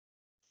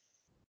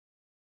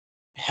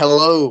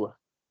Hello,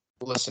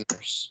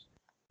 listeners.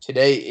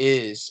 Today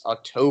is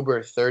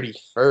October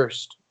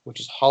 31st, which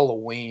is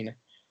Halloween,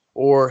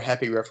 or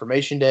Happy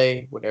Reformation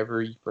Day,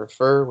 whatever you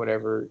prefer,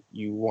 whatever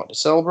you want to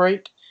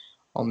celebrate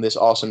on this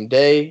awesome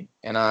day.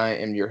 And I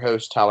am your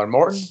host, Tyler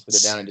Martin, for the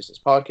Down and Distance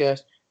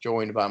podcast,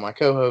 joined by my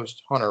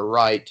co-host, Hunter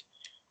Wright.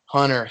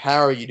 Hunter, how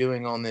are you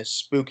doing on this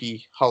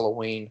spooky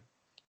Halloween?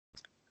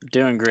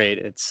 Doing great.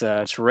 It's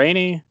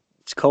rainy,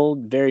 it's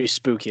cold, very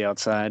spooky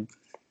outside.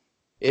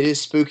 It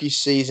is spooky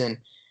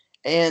season.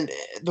 And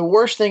the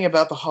worst thing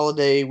about the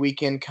holiday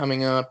weekend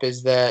coming up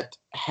is that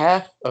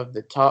half of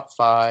the top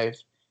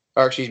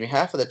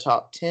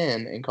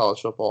 10 in college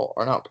football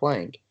are not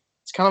playing.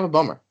 It's kind of a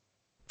bummer.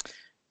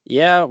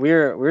 Yeah, we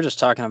were just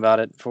talking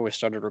about it before we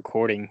started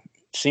recording.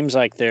 Seems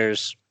like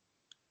there's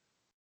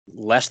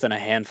less than a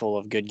handful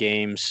of good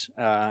games.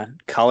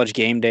 College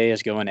game day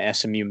is going to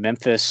SMU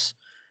Memphis,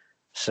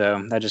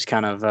 so that just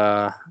kind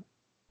of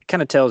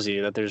tells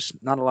you that there's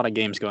not a lot of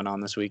games going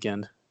on this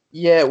weekend.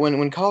 Yeah,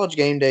 when college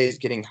game day is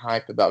getting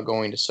hype about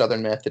going to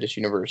Southern Methodist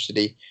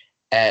University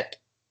at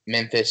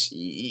Memphis,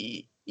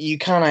 you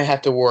kind of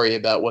have to worry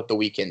about what the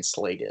weekend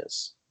slate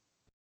is.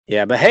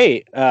 Yeah, but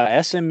hey,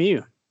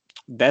 SMU,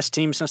 best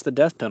team since the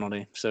death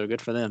penalty, so good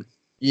for them.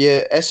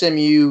 Yeah,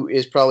 SMU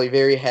is probably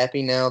very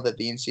happy now that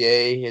the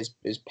NCAA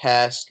is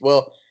passed.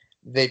 Well,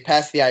 they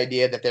passed the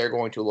idea that they're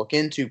going to look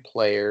into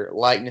player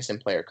likeness and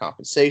player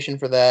compensation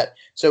for that.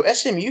 So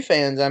SMU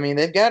fans, I mean,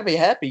 they've got to be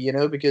happy,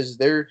 because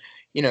their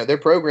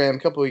program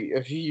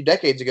a few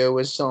decades ago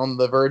was on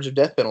the verge of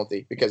death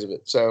penalty because of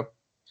it. So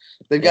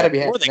they've got to be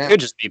happy. Or they now. could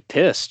just be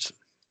pissed,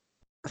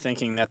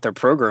 thinking that their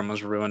program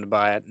was ruined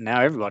by it.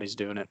 Now everybody's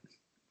doing it.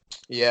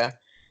 Yeah.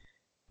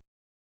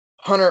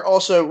 Hunter,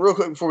 also, real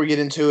quick before we get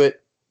into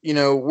it,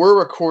 we're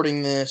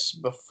recording this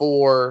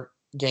before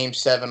Game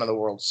 7 of the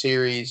World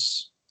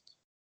Series.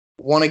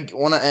 Want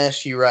to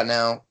ask you right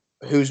now,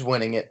 who's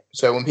winning it?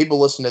 So when people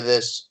listen to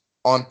this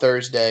on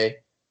Thursday,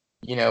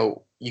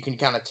 you can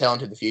kind of tell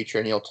into the future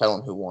and you'll tell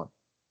them who won.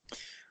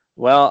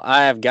 Well,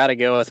 I have got to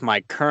go with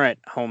my current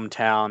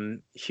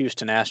hometown,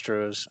 Houston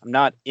Astros. I'm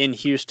not in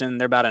Houston.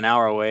 They're about an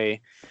hour away.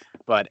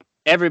 But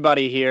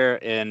everybody here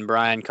in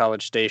Bryan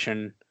College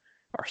Station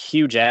are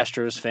huge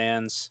Astros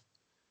fans.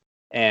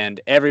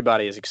 And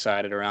everybody is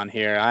excited around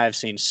here. I have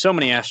seen so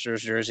many Astros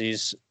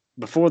jerseys.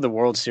 Before the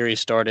World Series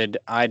started,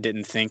 I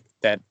didn't think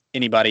that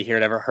anybody here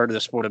had ever heard of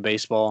the sport of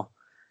baseball.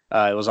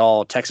 It was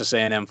all Texas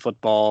A&M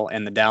football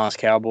and the Dallas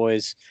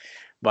Cowboys.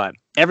 But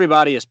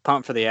everybody is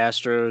pumped for the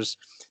Astros.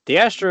 The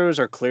Astros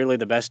are clearly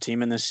the best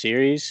team in this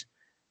series.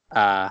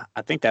 I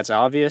think that's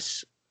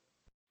obvious.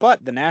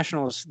 But the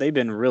Nationals, they've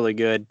been really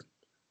good.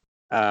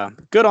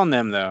 Good on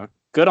them, though.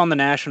 Good on the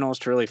Nationals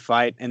to really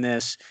fight in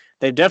this.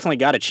 They've definitely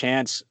got a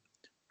chance.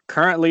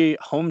 Currently,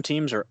 home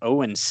teams are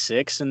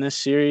 0-6 in this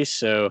series,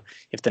 so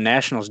if the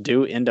Nationals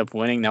do end up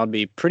winning, that would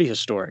be pretty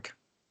historic.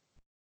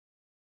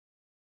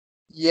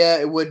 Yeah,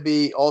 it would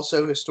be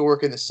also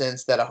historic in the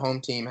sense that a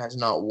home team has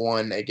not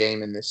won a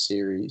game in this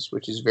series,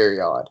 which is very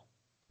odd.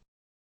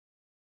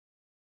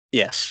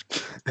 Yes.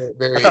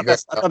 Very, I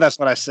thought that's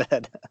what I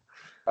said.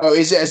 Oh,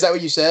 is that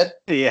what you said?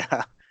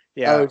 Yeah.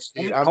 Oh,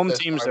 shoot, home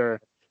teams are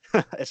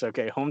it's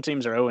okay. Home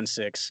teams are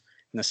 0-6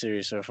 in the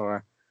series so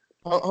far.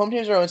 Home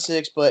teams are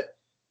 0-6, but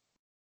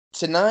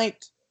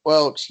tonight,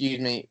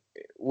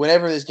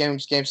 whenever this game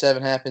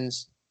 7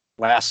 happens,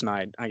 last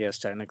night, I guess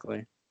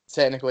technically,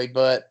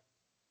 but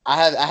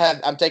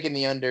I'm taking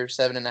the under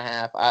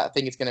 7.5. I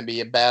think it's going to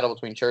be a battle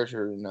between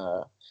Scherzer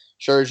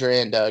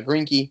and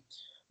Greinke,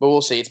 but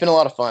we'll see. It's been a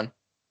lot of fun.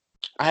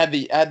 I had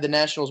the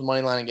Nationals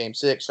money line in Game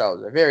 6, so I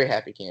was a very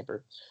happy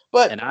camper.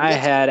 And I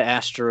had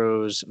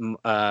Astros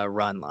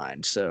run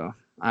line, so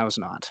I was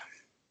not.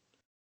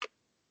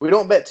 We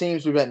don't bet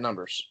teams; we bet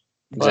numbers.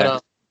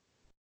 Exactly.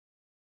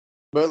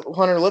 But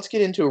Hunter, let's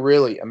get into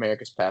really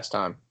America's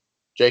pastime.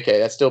 JK,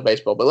 that's still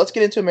baseball, but let's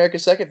get into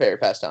America's second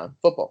favorite pastime,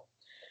 football.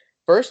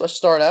 First, let's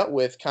start out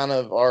with kind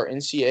of our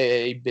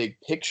NCAA big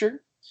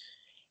picture.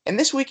 And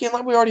this weekend,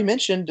 like we already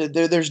mentioned,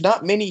 there's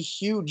not many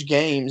huge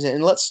games.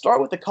 And let's start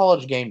with the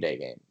college game day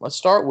game. Let's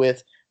start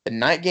with the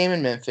night game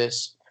in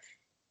Memphis.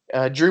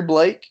 Drew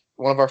Blake,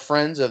 one of our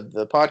friends of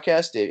the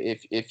podcast,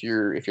 if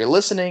you're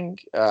listening,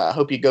 I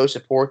hope you go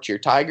support your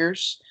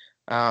Tigers.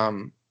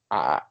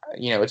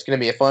 It's going to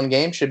be a fun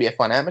game. Should be a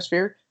fun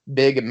atmosphere.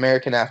 Big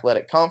American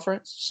Athletic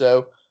Conference.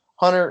 So,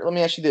 Hunter, let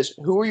me ask you this: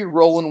 who are you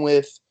rolling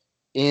with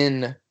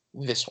in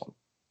this one?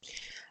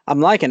 I'm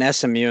liking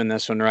SMU in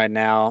this one right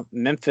now.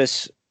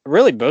 Memphis,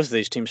 really both of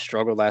these teams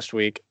struggled last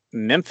week.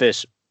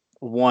 Memphis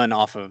won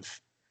off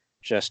of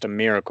just a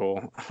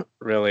miracle,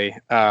 really.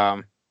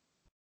 They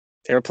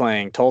were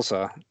playing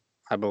Tulsa,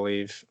 I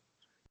believe.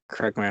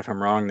 Correct me if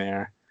I'm wrong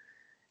there.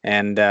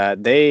 And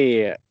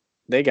they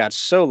got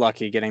so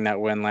lucky getting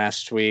that win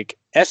last week.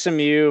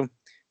 SMU,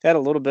 they had a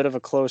little bit of a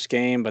close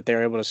game, but they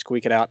were able to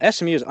squeak it out.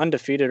 SMU is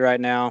undefeated right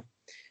now.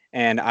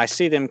 And I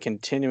see them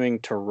continuing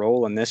to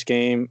roll in this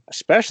game,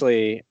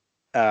 especially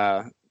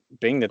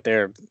being that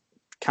they're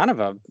kind of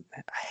a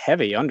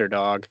heavy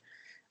underdog.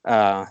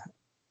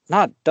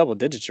 not double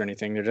digits or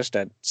anything. They're just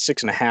at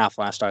 6.5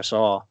 last I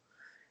saw.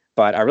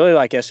 But I really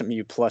like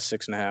SMU plus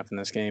 6.5 in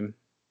this game.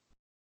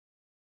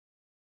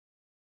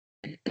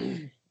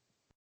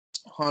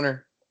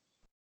 Hunter,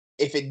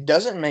 if it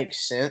doesn't make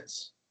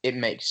sense, it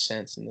makes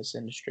sense in this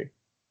industry.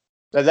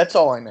 That's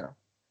all I know.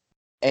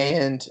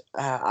 And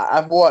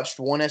I've watched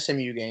one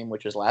SMU game,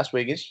 which was last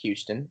week against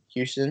Houston.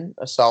 Houston,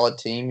 a solid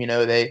team.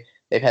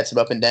 They've had some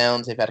up and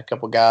downs. They've had a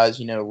couple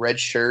guys, red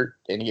shirt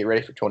and get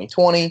ready for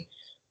 2020.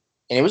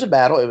 And it was a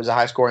battle. It was a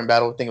high-scoring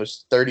battle. I think it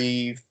was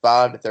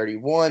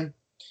 35-31.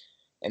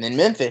 And then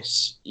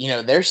Memphis,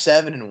 they're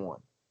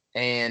 7-1,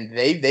 and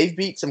they've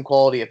beat some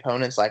quality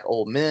opponents like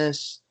Ole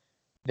Miss.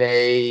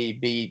 They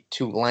beat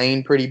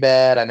Tulane pretty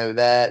bad. I know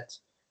that.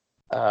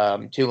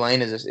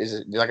 Tulane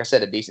is like I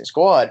said, a decent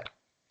squad.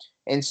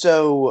 And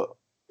so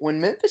when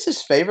Memphis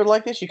is favored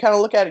like this, you kind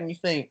of look at it and you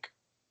think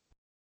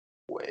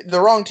the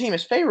wrong team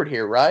is favored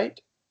here,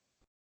 right?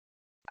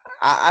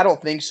 I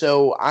don't think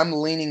so. I'm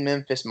leaning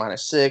Memphis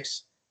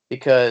 -6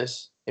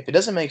 because if it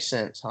doesn't make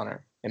sense,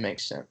 Hunter, it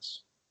makes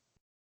sense.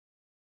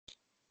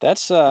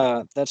 That's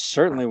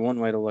certainly one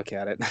way to look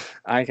at it.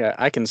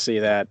 I can see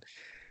that.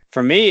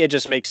 For me, it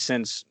just makes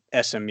sense.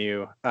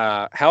 SMU.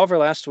 However,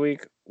 last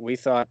week we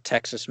thought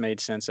Texas made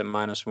sense at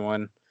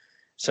 -1.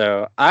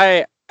 So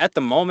at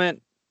the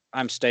moment,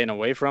 I'm staying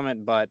away from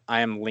it, but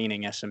I am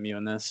leaning SMU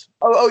in this.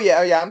 Oh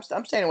yeah.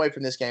 I'm staying away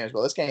from this game as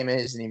well. This game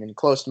isn't even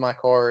close to my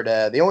card.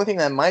 The only thing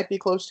that might be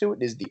close to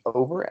it is the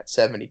over at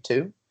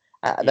 72.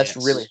 That's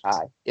really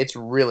high. It's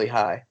really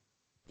high.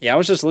 Yeah, I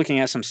was just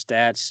looking at some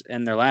stats.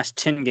 In their last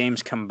 10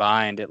 games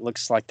combined, it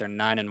looks like they're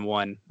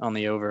 9-1 on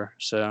the over.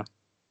 So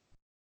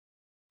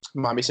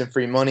might be some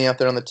free money out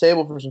there on the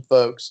table for some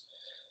folks.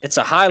 It's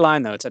a high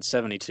line though. It's at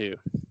 72.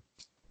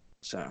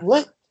 So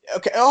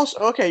okay. Also,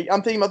 okay.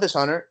 I'm thinking about this,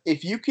 Hunter.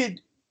 If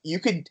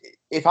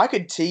if I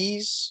could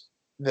tease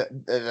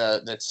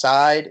the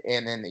side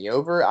and then the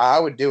over, I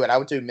would do it. I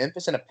would do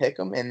Memphis in a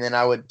pick'em, and then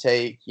I would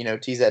tease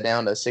that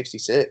down to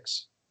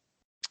 66.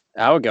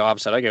 I would go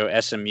opposite. I go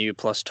SMU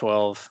plus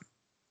 12,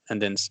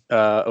 and then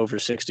over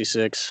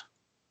 66.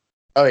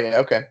 Oh yeah,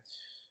 okay.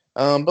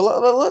 But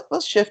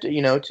let's shift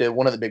it, to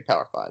one of the big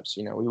Power Fives.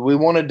 We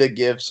wanted to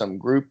give some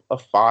Group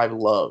of 5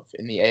 love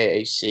in the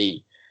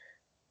AAC.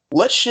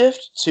 Let's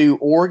shift to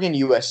Oregon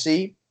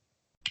USC,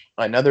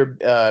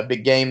 another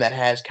big game that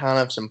has kind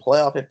of some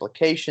playoff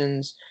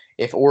implications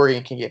if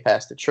Oregon can get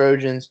past the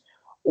Trojans.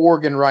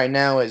 Oregon right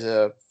now is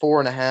a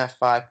 4.5,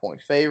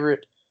 5-point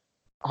favorite.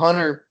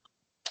 Hunter,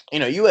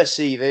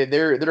 USC,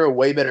 they're a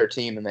way better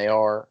team than they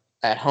are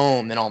at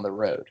home than on the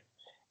road.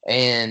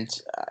 And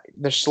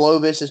the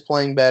Slovis is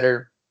playing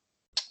better.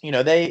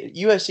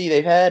 USC,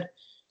 they've had,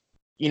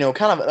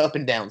 kind of an up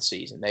and down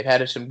season. They've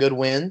had some good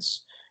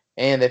wins,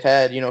 and they've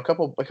had, a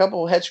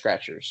couple head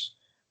scratchers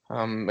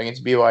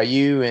against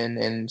BYU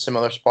and some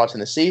other spots in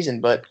the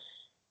season. But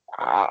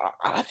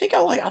I think I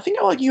like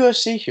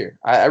USC here.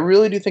 I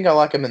really do think I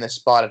like them in this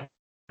spot at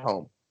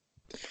home.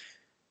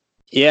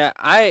 Yeah,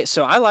 I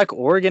like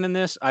Oregon in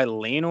this. I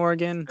lean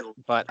Oregon,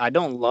 but I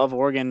don't love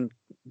Oregon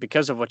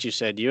because of what you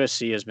said.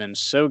 USC has been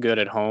so good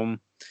at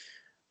home.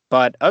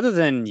 But other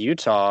than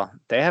Utah,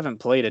 they haven't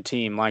played a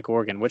team like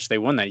Oregon, which they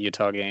won that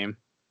Utah game.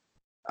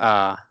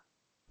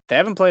 They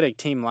haven't played a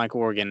team like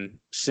Oregon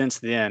since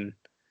then.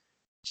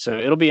 So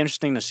it'll be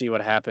interesting to see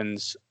what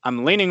happens.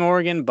 I'm leaning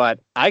Oregon, but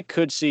I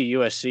could see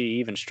USC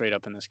even straight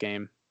up in this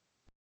game.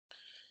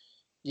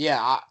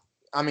 Yeah,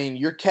 I mean,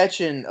 you're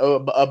catching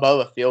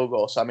above a field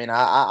goal. So, I mean,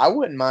 I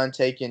wouldn't mind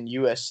taking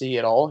USC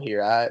at all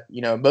here.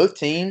 Both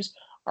teams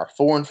are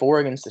 4-4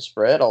 against the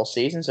spread all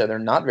season, so they're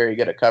not very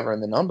good at covering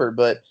the number.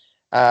 But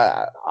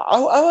I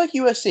like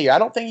USC. I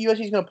don't think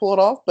USC is going to pull it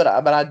off, but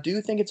I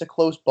do think it's a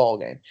close ball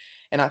game.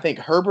 And I think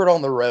Herbert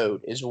on the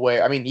road is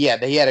where – I mean,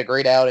 yeah, he had a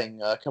great outing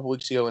a couple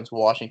weeks ago against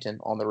Washington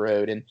on the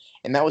road, and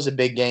that was a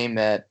big game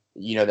that –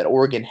 that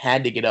Oregon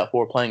had to get up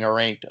for playing a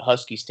ranked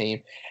Huskies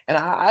team. And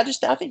I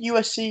think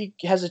USC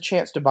has a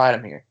chance to bite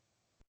them here.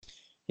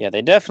 Yeah,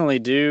 they definitely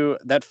do.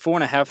 That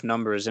 4.5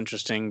 number is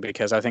interesting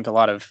because I think a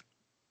lot of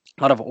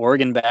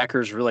Oregon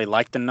backers really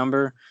like the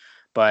number,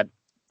 but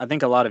I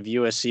think a lot of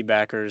USC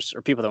backers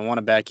or people that want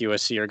to back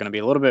USC are going to be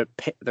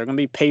they're going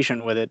to be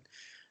patient with it.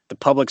 The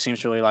public seems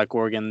to really like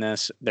Oregon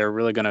this. They're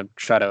really going to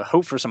try to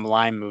hope for some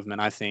line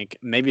movement, I think.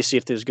 Maybe see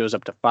if this goes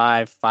up to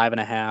 5,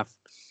 5.5.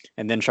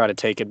 And then try to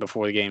take it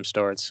before the game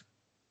starts.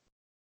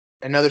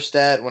 Another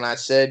stat, when I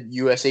said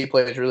USC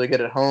plays really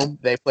good at home,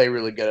 they play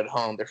really good at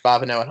home. They're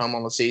 5-0 at home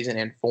on the season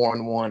and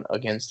 4-1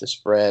 against the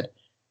spread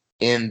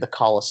in the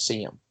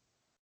Coliseum.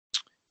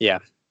 Yeah,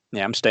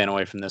 I'm staying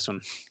away from this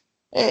one.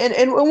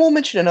 And we'll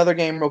mention another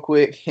game real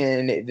quick.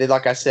 And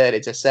like I said,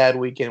 it's a sad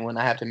weekend when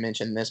I have to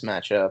mention this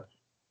matchup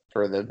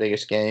for the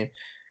biggest game.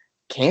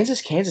 Kansas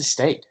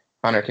State.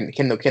 Hunter,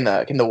 can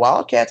the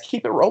Wildcats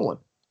keep it rolling?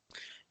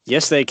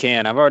 Yes, they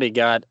can. I've already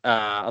got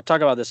I'll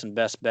talk about this in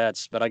best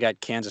bets, but I got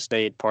Kansas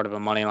State part of a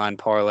money line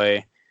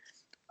parlay.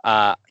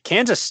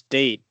 Kansas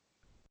State,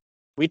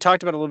 we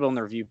talked about a little bit on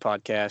the review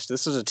podcast.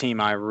 This is a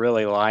team I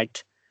really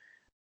liked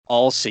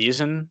all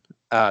season.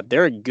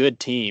 They're a good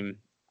team.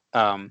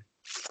 A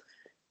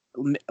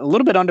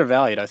little bit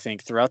undervalued, I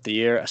think, throughout the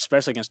year,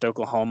 especially against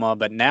Oklahoma.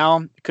 But now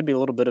it could be a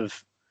little bit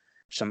of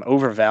some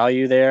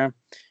overvalue there.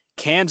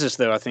 Kansas,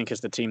 though, I think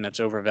is the team that's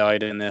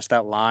overvalued in this.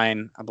 That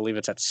line, I believe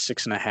it's at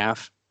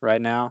 6.5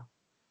 right now.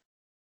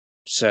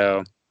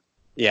 So,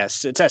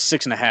 yes, it's at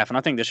 6.5, and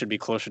I think this should be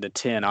closer to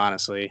 10,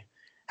 honestly.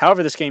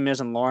 However, this game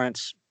is in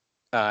Lawrence.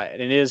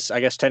 It is, I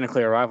guess,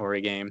 technically a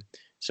rivalry game.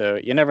 So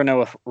you never know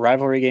with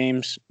rivalry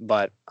games,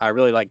 but I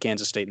really like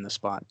Kansas State in this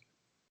spot.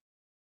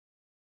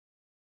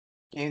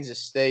 Kansas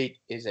State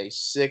is a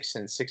 6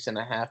 and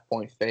 6.5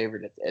 point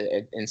favorite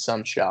in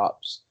some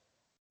shops.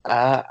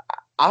 I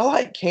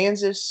like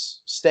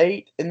Kansas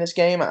State in this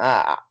game.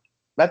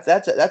 That's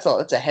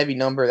a heavy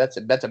number. That's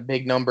a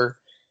big number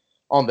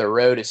on the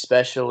road,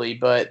 especially.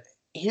 But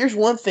here's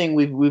one thing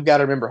we've got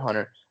to remember,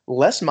 Hunter.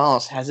 Les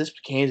Miles has this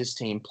Kansas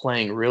team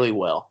playing really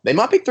well. They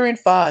might be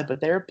 3-5, but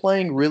they're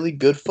playing really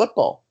good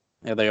football.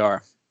 Yeah, they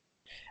are.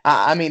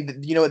 I mean,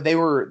 you know, they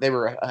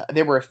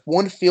were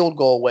one field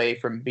goal away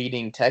from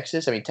beating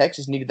Texas. I mean,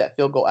 Texas needed that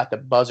field goal at the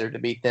buzzer to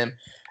beat them.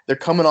 They're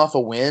coming off a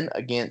win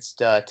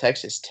against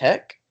Texas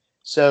Tech,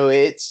 so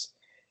it's,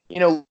 you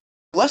know,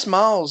 Les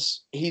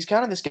Miles. He's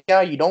kind of this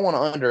guy you don't want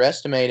to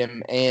underestimate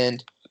him,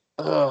 and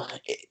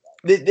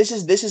this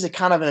is a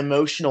kind of an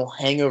emotional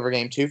hangover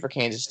game too for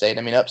Kansas State.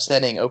 I mean,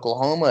 upsetting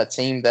Oklahoma, a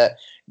team that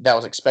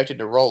was expected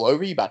to roll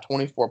over you by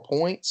 24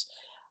 points.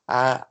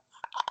 I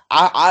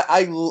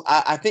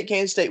think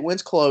Kansas State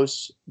wins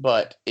close,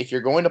 but if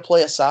you're going to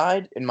play a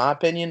side, in my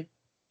opinion,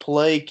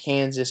 play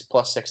Kansas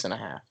plus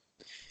 6.5.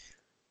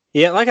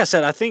 Yeah, like I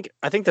said, I think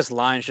this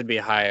line should be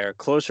higher,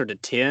 closer to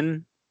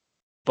 10.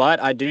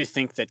 But I do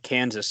think that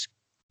Kansas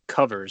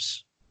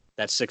covers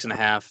that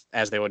 6.5,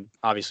 as they would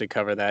obviously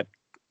cover that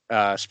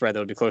spread that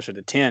would be closer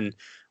to 10,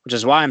 which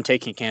is why I'm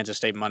taking Kansas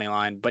State money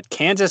line. But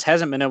Kansas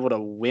hasn't been able to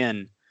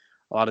win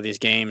a lot of these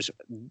games.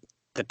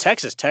 The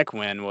Texas Tech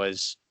win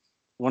was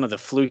one of the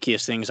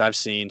flukiest things I've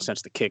seen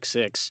since the kick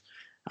six.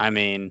 I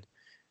mean,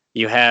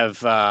 you have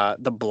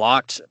the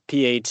blocked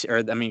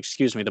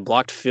the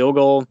blocked field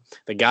goal.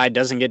 The guy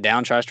doesn't get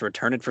down, tries to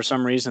return it for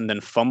some reason, then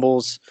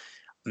fumbles,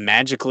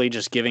 magically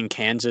just giving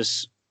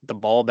Kansas the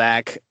ball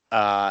back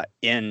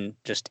in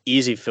just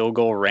easy field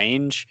goal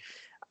range.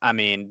 I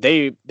mean,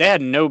 they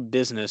had no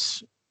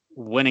business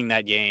winning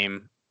that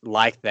game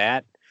like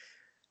that.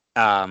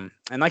 And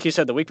like you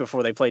said, the week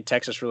before they played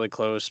Texas really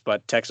close,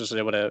 but Texas was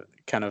able to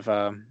kind of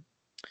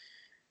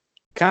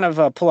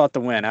pull out the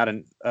win out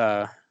of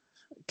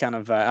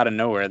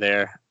nowhere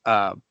there.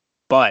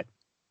 But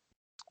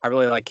I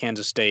really like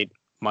Kansas State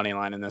money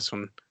line in this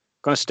one.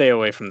 Going to stay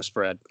away from the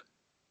spread.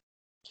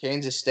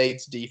 Kansas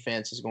State's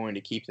defense is going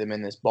to keep them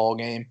in this ball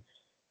game,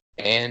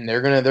 and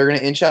they're gonna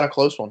inch out a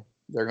close one.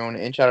 They're going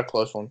to inch out a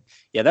close one.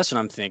 Yeah, that's what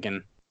I'm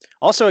thinking.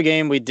 Also, a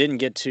game we didn't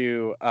get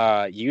to,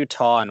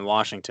 Utah and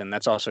Washington.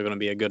 That's also going to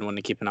be a good one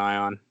to keep an eye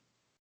on.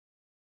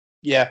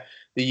 Yeah,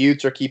 the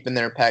Utes are keeping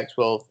their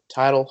Pac-12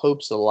 title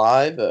hopes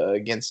alive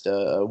against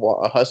a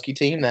Husky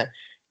team that,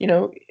 you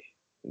know,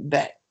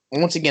 that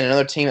once again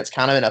another team that's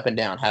kind of been up and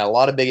down. Had a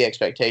lot of big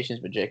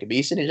expectations with Jacob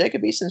Eason, and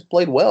Jacob Eason's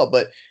played well,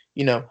 but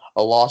you know,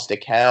 a loss to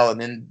Cal,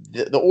 and then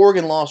the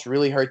Oregon loss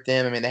really hurt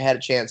them. I mean, they had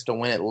a chance to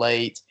win it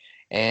late,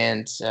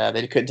 and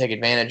they couldn't take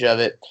advantage of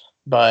it.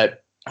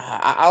 But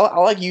I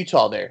like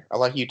Utah there. I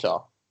like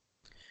Utah.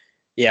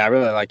 Yeah, I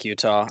really like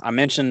Utah. I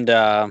mentioned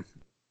how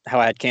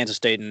I had Kansas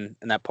State in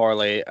that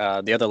parlay.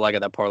 The other leg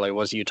of that parlay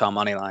was Utah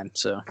money line.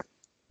 So,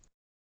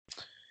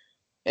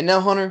 and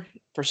now, Hunter,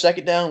 for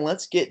second down,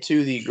 let's get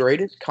to the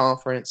greatest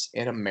conference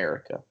in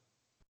America.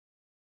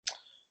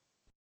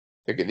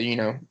 You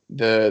know,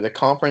 the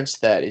conference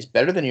that is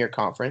better than your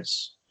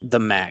conference. The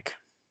MAC.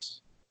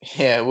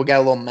 Yeah, we got a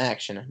little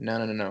MAC-tion.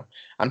 No.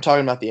 I'm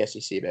talking about the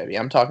SEC, baby.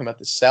 I'm talking about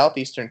the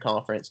Southeastern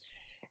Conference.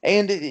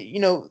 And,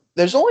 you know,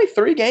 there's only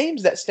 3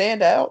 games that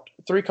stand out,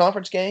 3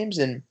 conference games,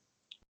 and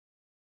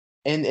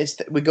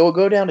we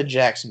go down to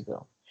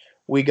Jacksonville.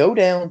 We go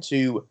down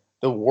to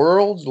the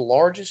world's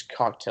largest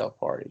cocktail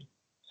party.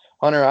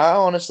 Hunter, I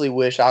honestly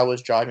wish I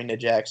was driving to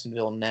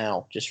Jacksonville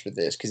now just for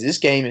this, because this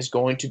game is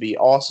going to be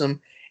awesome.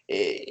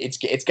 It's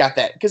got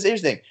that, because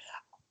here's the thing.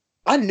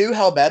 I knew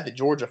how bad the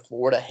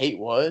Georgia-Florida hate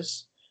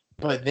was,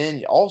 but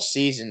then all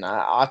season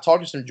I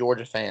talked to some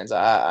Georgia fans.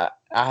 I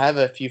have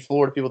a few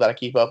Florida people that I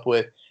keep up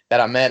with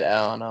that I met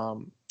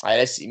on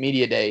at SC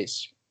Media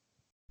Days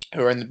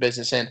who are in the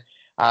business, and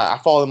I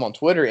follow them on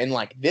Twitter, and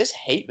like this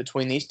hate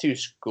between these two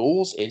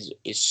schools is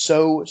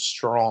so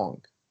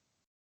strong.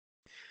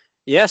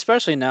 Yeah,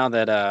 especially now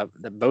that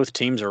both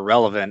teams are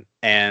relevant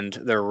and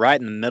they're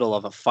right in the middle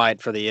of a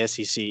fight for the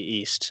SEC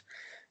East.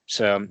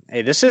 So,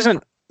 hey, this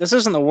isn't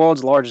the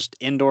world's largest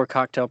indoor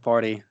cocktail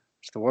party.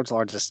 It's the world's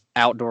largest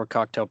outdoor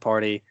cocktail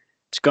party.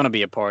 It's going to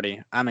be a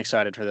party. I'm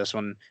excited for this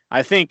one.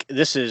 I think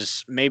this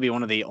is maybe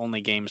one of the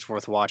only games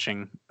worth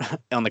watching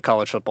on the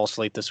college football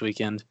slate this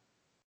weekend.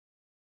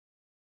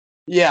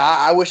 Yeah,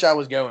 I wish I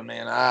was going,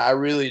 man. I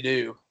really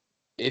do.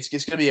 It's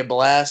going to be a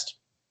blast.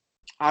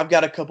 I've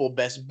got a couple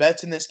best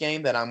bets in this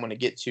game that I'm going to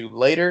get to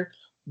later.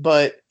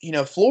 But,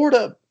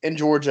 Florida and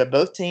Georgia,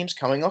 both teams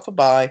coming off a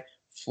bye.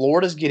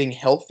 Florida's getting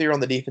healthier on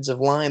the defensive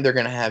line. They're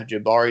going to have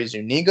Jabari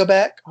Zuniga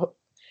back.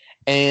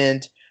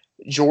 And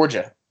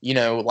Georgia,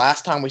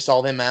 last time we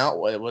saw them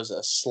out, it was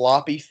a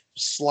sloppy,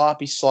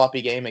 sloppy,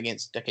 sloppy game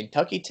against a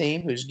Kentucky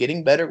team who's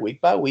getting better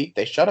week by week.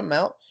 They shut them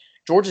out.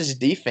 Georgia's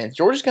defense.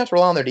 Georgia's going to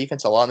rely on their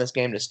defense a lot in this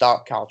game to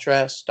stop Kyle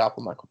Trask, stop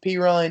Michael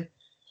Pirine.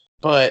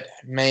 But,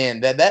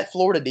 man, that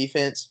Florida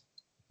defense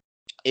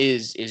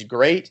is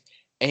great.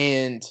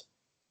 And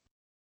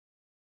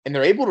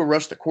they're able to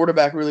rush the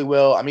quarterback really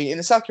well. I mean, in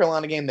the South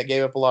Carolina game, they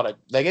gave up a lot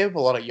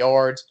of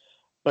yards,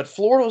 but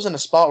Florida was in a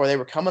spot where they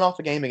were coming off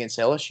a game against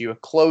LSU, a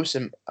close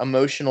and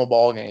emotional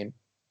ball game,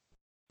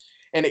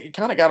 and it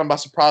kind of got them by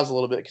surprise a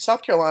little bit because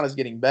South Carolina's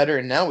getting better,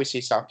 and now we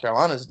see South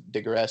Carolina's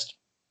digressed.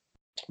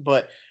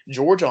 But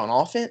Georgia on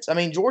offense, I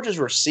mean, Georgia's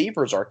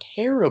receivers are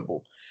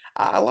terrible.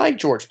 I like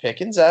George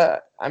Pickens.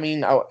 I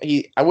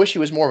wish he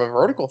was more of a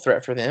vertical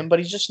threat for them, but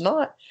he's just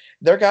not.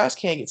 Their guys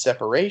can't get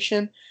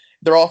separation.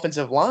 Their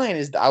offensive line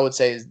was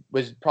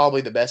probably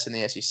the best in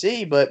the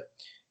SEC, but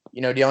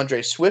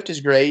DeAndre Swift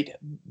is great.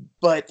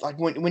 But like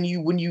when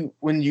you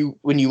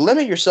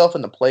limit yourself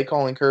in the play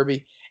calling,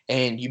 Kirby,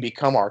 and you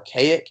become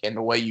archaic in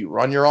the way you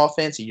run your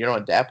offense and you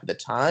don't adapt with the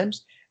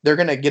times, they're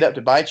going to get up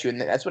to bite you, and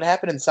that's what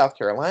happened in the South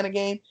Carolina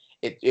game.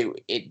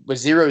 It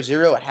was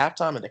 0-0 at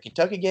halftime in the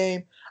Kentucky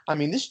game. I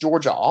mean, this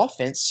Georgia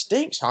offense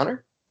stinks,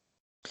 Hunter.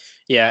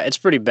 Yeah, it's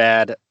pretty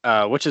bad,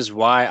 which is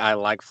why I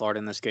like Florida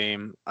in this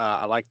game.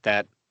 I like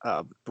that.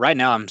 Right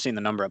now, I'm seeing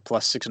the number at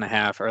plus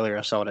 6.5. Earlier,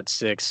 I saw it at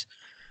 6.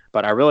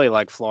 But I really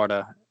like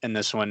Florida in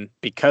this one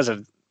because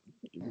of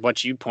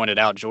what you pointed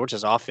out.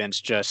 Georgia's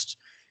offense just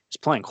is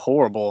playing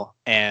horrible,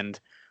 and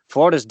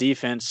Florida's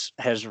defense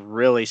has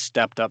really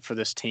stepped up for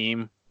this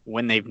team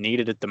when they've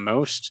needed it the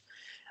most.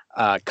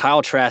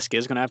 Kyle Trask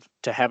is going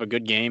to have a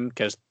good game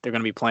because they're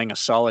going to be playing a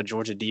solid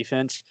Georgia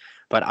defense,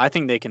 but I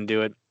think they can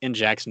do it in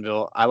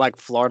Jacksonville. I like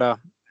Florida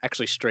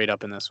actually straight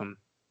up in this one.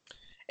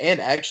 And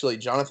actually,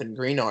 Jonathan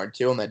Greenard,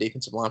 too, on that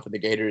defensive line for the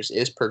Gators,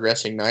 is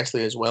progressing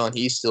nicely as well, and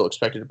he's still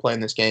expected to play in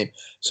this game.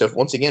 So,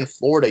 once again,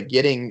 Florida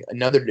getting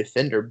another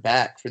defender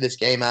back for this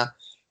game,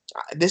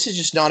 this is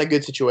just not a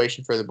good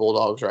situation for the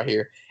Bulldogs right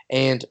here.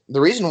 And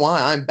the reason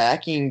why I'm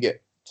backing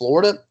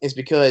Florida is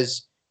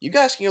because you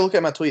guys can go look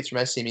at my tweets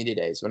from SC Media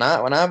Days. When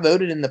I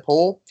voted in the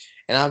poll,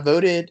 and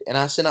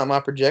I sent out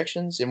my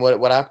projections and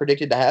what I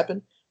predicted to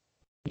happen,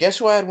 guess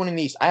who I had winning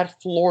the East? I had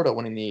Florida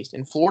winning the East,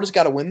 and Florida's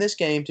got to win this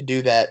game to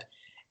do that.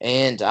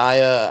 And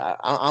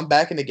I'm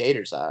backing the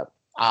Gators. Like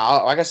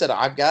I said,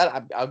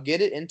 I'll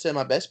get it into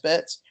my best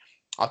bets.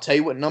 I'll tell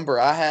you what number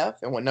I have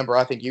and what number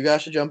I think you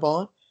guys should jump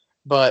on.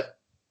 But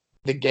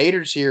the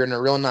Gators here in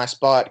a real nice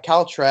spot.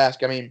 Kyle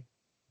Trask, I mean,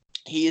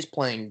 he is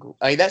playing.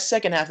 I mean, that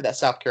second half of that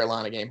South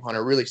Carolina game,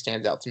 Hunter, really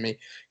stands out to me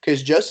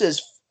because just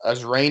as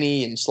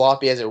rainy and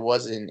sloppy as it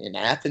was in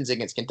Athens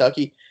against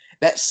Kentucky,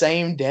 that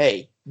same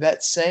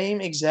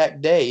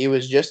exact day, it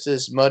was just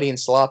as muddy and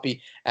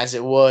sloppy as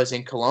it was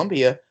in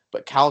Columbia.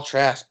 But Kyle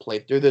Trask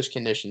played through those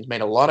conditions, made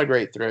a lot of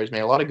great throws,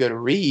 made a lot of good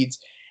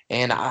reads,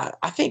 and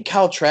I think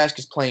Kyle Trask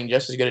is playing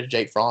just as good as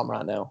Jake Fromm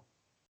right now.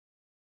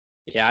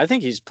 Yeah, I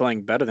think he's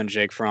playing better than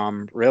Jake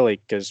Fromm,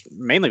 really,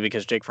 mainly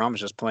because Jake Fromm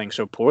is just playing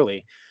so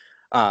poorly.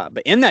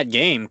 But in that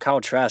game, Kyle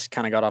Trask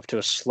kind of got off to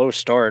a slow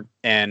start,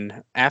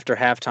 and after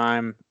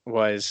halftime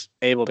was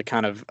able to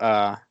kind of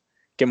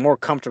get more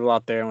comfortable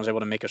out there and was able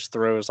to make his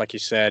throws, like you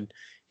said.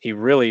 He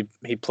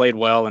played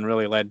well and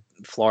really led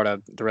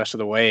Florida the rest of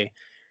the way.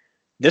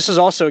 This is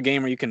also a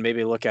game where you can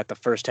maybe look at the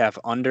first half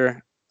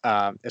under.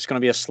 It's going to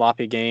be a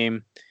sloppy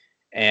game,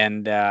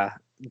 and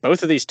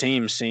both of these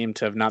teams seem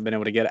to have not been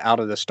able to get out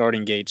of the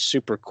starting gate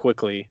super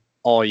quickly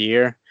all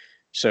year.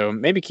 So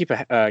maybe keep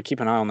an eye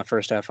on the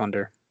first half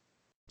under.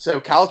 So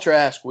Kyle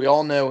Trask, we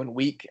all know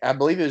I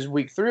believe it was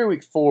week 3 or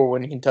week 4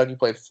 when Kentucky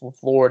played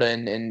Florida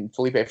and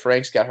Felipe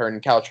Franks got hurt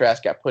and Kyle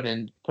Trask got put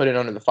in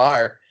under the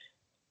fire.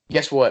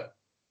 Guess what?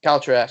 Kyle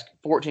Trask,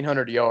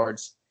 1,400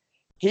 yards.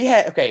 He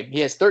has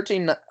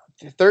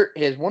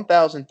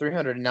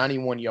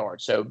 1,391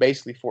 yards, so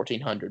basically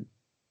 1,400.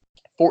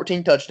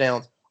 14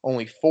 touchdowns,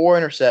 only 4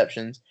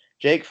 interceptions.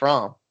 Jake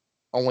Fromm,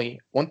 only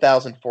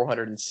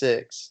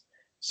 1,406.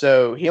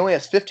 So he only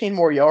has 15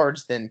 more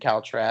yards than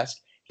Kyle Trask.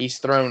 He's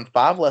thrown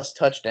 5 less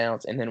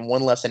touchdowns and then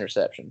 1 less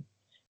interception.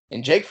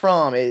 And Jake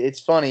Fromm,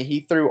 it's funny,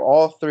 he threw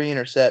all 3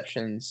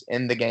 interceptions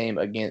in the game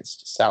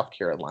against South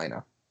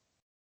Carolina.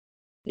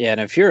 Yeah,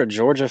 and if you're a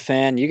Georgia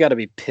fan, you got to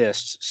be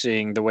pissed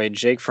seeing the way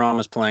Jake Fromm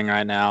is playing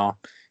right now,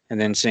 and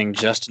then seeing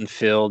Justin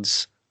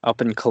Fields up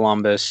in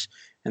Columbus,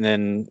 and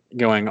then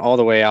going all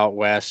the way out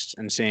west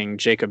and seeing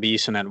Jacob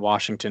Eason at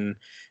Washington,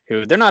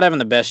 who they're not having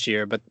the best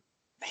year, but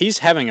he's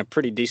having a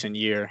pretty decent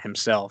year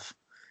himself.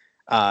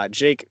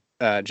 Jake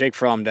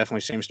Fromm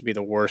definitely seems to be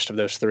the worst of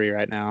those 3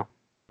 right now.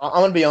 I'm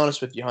going to be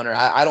honest with you, Hunter.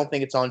 I don't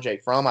think it's on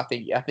Jake Fromm. I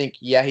think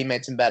he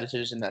made some bad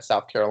decisions in that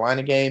South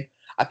Carolina game.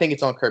 I think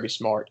it's on Kirby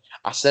Smart.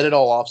 I said it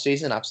all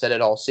offseason. I've said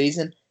it all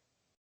season.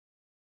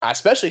 I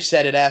especially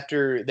said it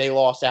after they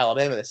lost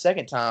Alabama the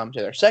second time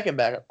to their second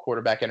backup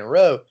quarterback in a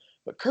row.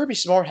 But Kirby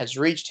Smart has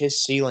reached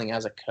his ceiling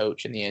as a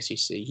coach in the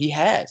SEC. He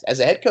has. As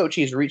a head coach,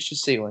 he's reached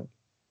his ceiling.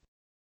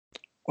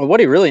 Well,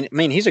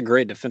 he's a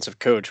great defensive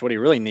coach. What he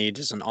really needs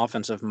is an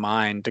offensive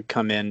mind to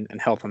come in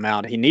and help him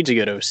out. He needs a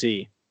good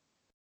OC.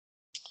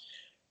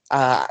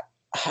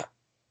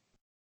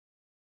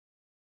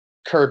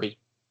 Kirby.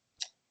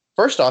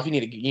 First off, you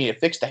need to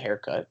fix the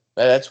haircut.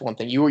 That's one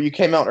thing. You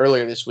came out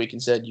earlier this week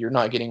and said you're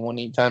not getting one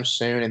anytime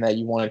soon, and that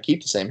you want to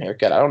keep the same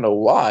haircut. I don't know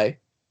why.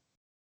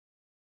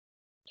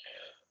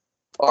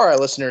 All right,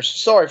 listeners.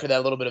 Sorry for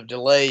that little bit of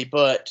delay,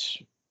 but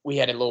we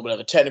had a little bit of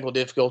a technical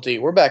difficulty.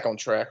 We're back on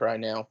track right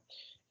now,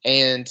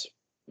 and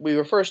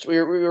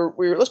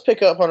let's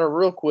pick up Hunter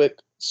real quick.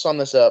 Sum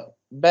this up.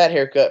 Bad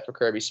haircut for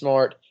Kirby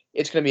Smart.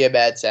 It's going to be a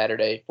bad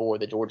Saturday for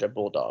the Georgia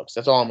Bulldogs.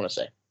 That's all I'm going to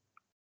say.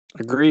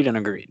 Agreed and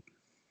agreed.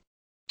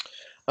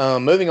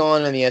 Moving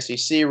on in the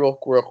SEC real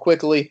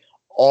quickly,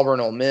 Auburn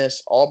Ole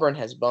Miss. Auburn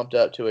has bumped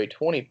up to a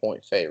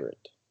 20-point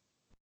favorite.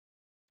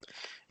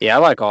 Yeah, I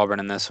like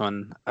Auburn in this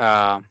one.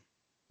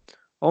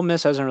 Ole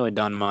Miss hasn't really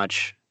done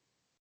much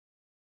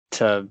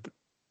to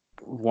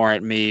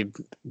warrant me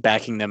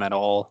backing them at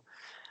all.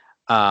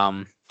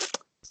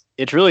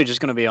 It's really just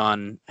going to be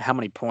on how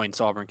many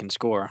points Auburn can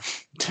score,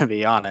 to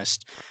be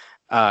honest,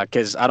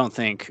 because I don't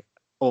think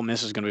Ole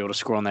Miss is going to be able to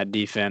score on that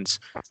defense.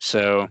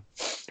 So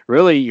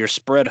really your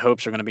spread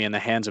hopes are going to be in the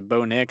hands of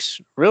Bo Nix,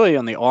 really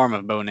on the arm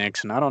of Bo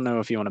Nix, and I don't know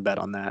if you want to bet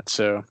on that.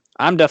 So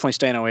I'm definitely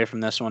staying away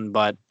from this one,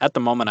 but at the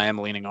moment I am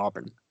leaning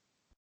Auburn.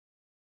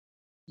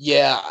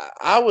 Yeah,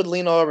 I would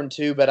lean Auburn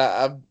too, but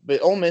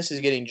Ole Miss is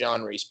getting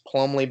John Reese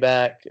Plumlee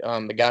back,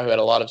 the guy who had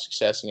a lot of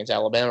success against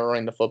Alabama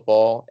running the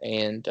football,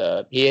 and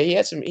he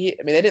had some. They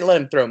didn't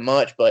let him throw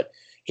much, but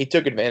he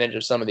took advantage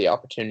of some of the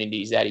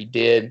opportunities that he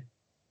did.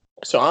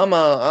 So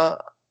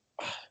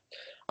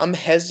I'm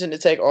hesitant to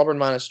take Auburn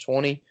minus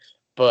 20,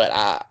 but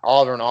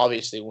Auburn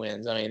obviously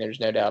wins. I mean, there's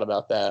no doubt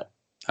about that.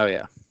 Oh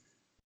yeah.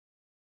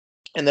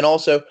 And then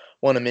also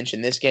want to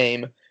mention this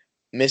game: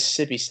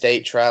 Mississippi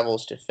State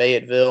travels to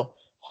Fayetteville.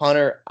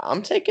 Hunter,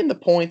 I'm taking the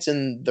points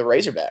in the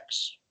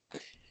Razorbacks.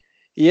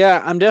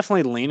 Yeah, I'm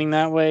definitely leaning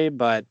that way,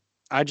 but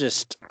I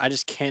just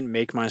can't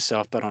make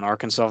myself bet on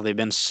Arkansas. They've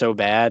been so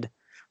bad.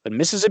 But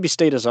Mississippi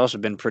State has also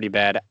been pretty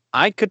bad.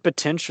 I could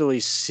potentially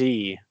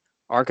see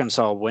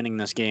Arkansas winning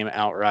this game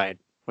outright,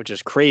 which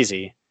is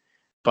crazy.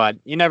 But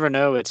you never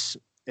know. It's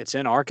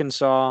in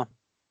Arkansas.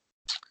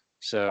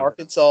 So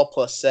Arkansas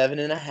plus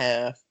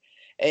 7.5.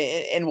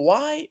 And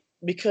why?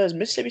 Because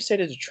Mississippi State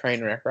is a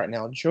train wreck right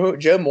now.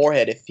 Joe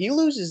Moorhead, if he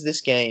loses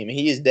this game,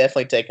 he is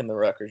definitely taking the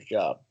Rutgers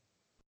job.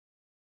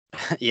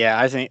 yeah,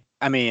 I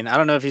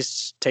don't know if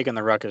he's taking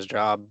the Rutgers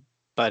job,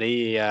 but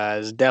he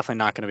is definitely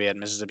not going to be at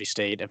Mississippi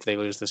State if they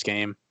lose this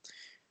game.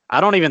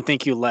 I don't even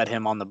think you let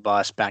him on the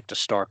bus back to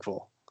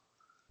Starkville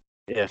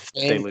if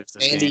they lose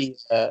this game.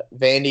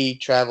 Vandy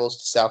travels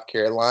to South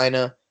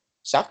Carolina.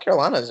 South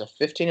Carolina is a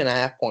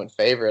 15.5-point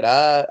favorite.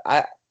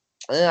 I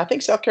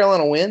think South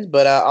Carolina wins,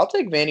 but I'll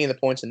take Vandy in the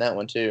points in that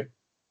one too.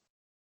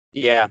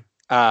 Yeah.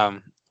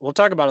 We'll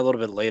talk about it a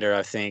little bit later,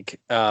 I think.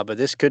 But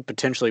this could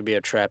potentially be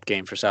a trap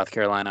game for South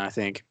Carolina, I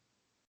think.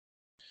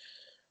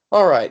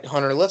 All right,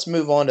 Hunter, let's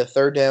move on to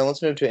third down.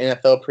 Let's move to an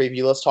NFL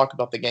preview. Let's talk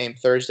about the game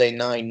Thursday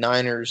night,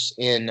 Niners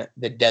in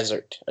the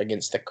desert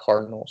against the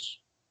Cardinals.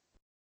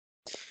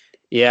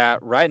 Yeah,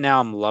 right now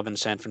I'm loving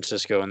San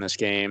Francisco in this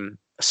game,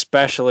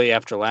 especially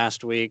after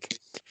last week.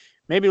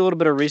 Maybe a little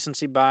bit of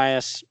recency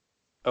bias.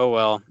 Oh,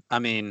 well, I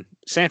mean,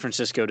 San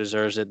Francisco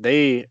deserves it.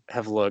 They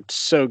have looked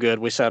so good.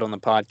 We said on the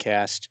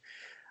podcast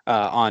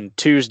on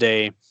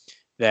Tuesday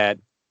that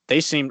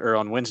or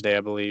on Wednesday,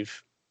 I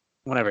believe,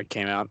 whenever it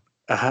came out,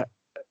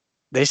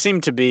 they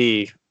seem to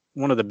be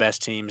one of the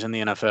best teams in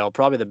the NFL,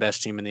 probably the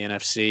best team in the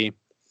NFC.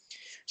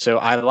 So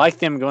I like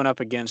them going up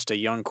against a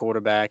young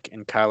quarterback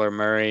in Kyler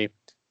Murray.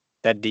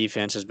 That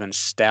defense has been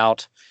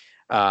stout.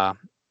 I've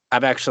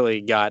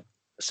actually got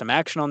some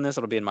action on this.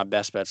 It'll be in my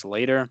best bets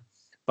later.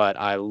 But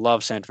I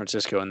love San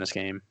Francisco in this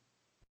game.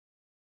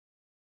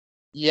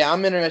 Yeah,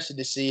 I'm interested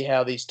to see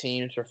how these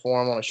teams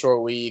perform on a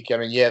short week. I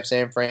mean, you have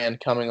San Fran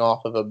coming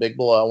off of a big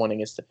blowout win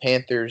against the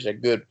Panthers, a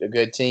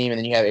good team, and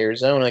then you have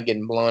Arizona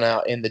getting blown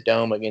out in the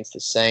dome against the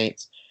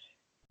Saints.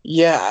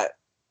 Yeah,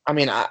 I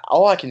mean,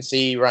 all I can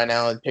see right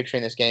now in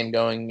picturing this game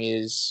going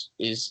is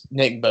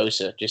Nick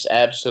Bosa just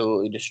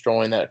absolutely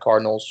destroying that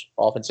Cardinals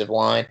offensive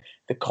line.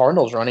 The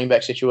Cardinals running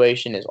back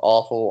situation is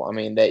awful. I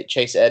mean,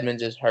 Chase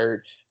Edmonds is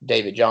hurt.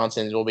 David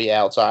Johnson will be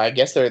out. So I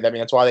guess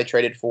that's why they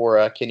traded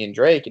for Kenyon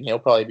Drake, and he'll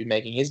probably be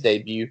making his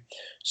debut.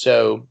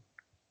 So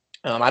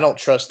I don't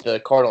trust the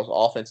Cardinals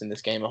offense in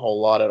this game a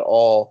whole lot at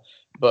all.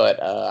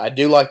 But I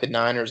do like the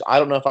Niners. I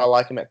don't know if I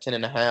like them at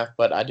 10.5,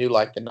 but I do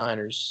like the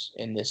Niners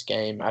in this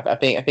game. I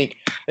think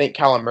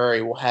Kyler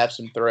Murray will have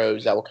some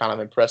throws that will kind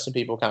of impress some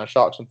people, kind of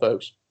shock some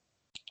folks.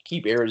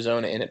 Keep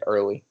Arizona in it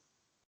early.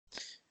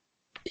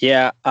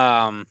 Yeah,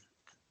 I'm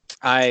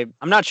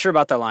not sure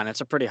about that line. It's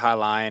a pretty high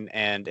line,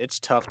 and it's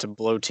tough to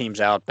blow teams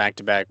out back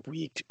to back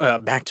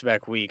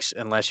weeks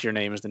unless your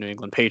name is the New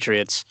England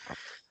Patriots.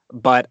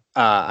 But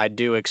I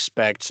do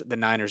expect the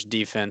Niners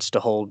defense to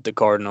hold the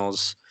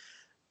Cardinals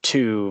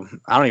to,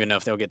 I don't even know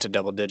if they'll get to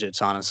double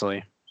digits,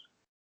 honestly.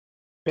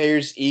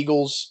 Bears,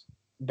 Eagles.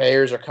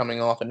 Bears are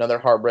coming off another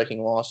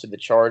heartbreaking loss to the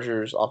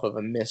Chargers off of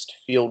a missed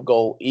field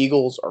goal.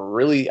 Eagles are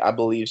really, I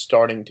believe,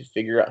 starting to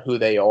figure out who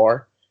they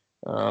are.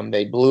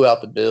 They blew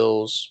out the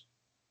Bills.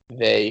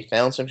 They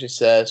found some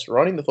success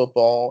running the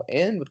football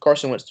and with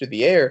Carson Wentz through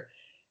the air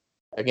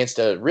against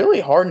a really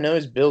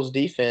hard-nosed Bills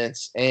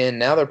defense, and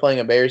now they're playing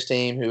a Bears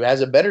team who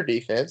has a better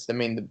defense. I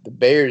mean, the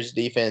Bears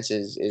defense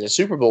is a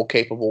Super Bowl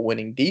capable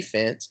winning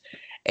defense,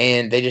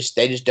 and they just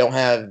don't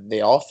have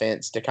the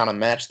offense to kind of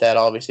match that.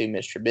 Obviously,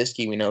 Mitch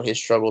Trubisky, we know his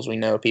struggles. We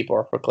know people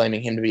are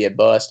proclaiming him to be a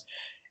bust,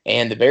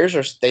 and the Bears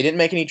they didn't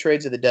make any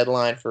trades at the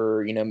deadline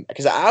for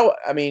because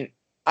I mean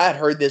I had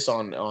heard this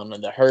on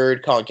the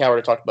herd. Colin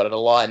Cowherd talked about it a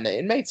lot, and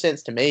it made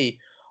sense to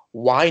me.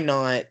 Why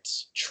not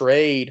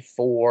trade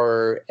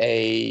for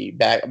a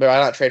back? Why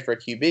not trade for a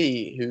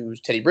QB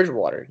who's Teddy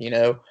Bridgewater,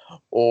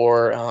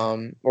 or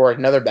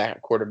another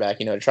backup quarterback,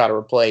 to try to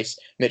replace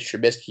Mitch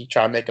Trubisky,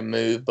 try to make a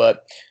move.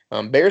 But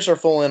Bears are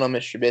full in on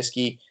Mitch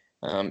Trubisky.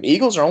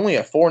 Eagles are only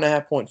a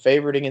 4.5-point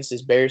favorite against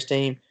this Bears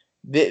team.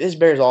 This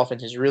Bears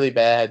offense is really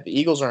bad. The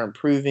Eagles are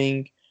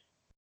improving.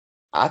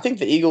 I think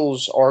the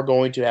Eagles are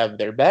going to have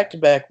their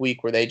back-to-back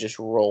week where they just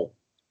roll.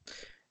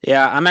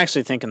 Yeah, I'm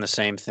actually thinking the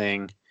same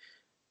thing.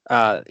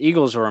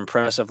 Eagles were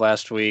impressive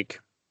last week.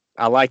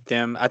 I like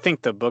them. I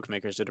think the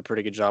bookmakers did a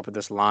pretty good job with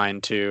this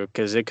line too,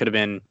 because it could have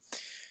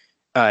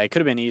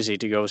been easy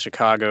to go with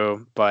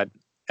Chicago, but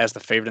as the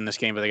favorite in this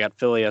game, but they got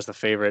Philly as the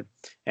favorite,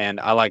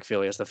 and I like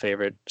Philly as the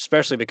favorite,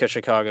 especially because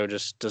Chicago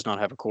just does not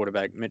have a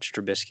quarterback. Mitch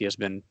Trubisky has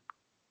been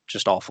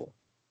just awful.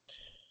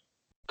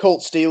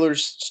 Colts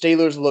Steelers.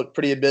 Steelers look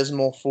pretty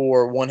abysmal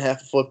for one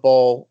half of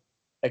football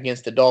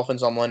against the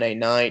Dolphins on Monday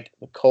night.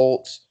 The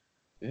Colts,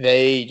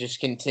 they just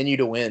continue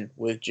to win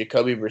with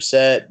Jacoby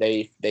Brissett.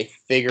 They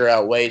figure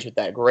out ways with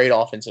that great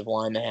offensive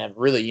line. They have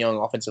really young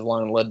offensive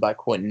line led by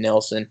Quentin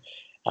Nelson.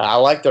 I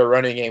like their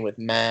running game with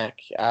Mack.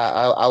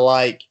 I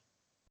like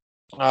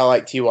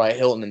T.Y.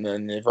 Hilton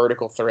and the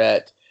vertical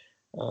threat.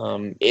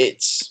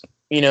 It's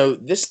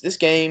this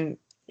game.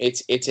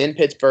 It's in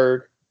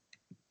Pittsburgh,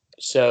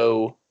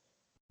 so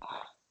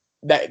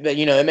that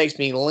it makes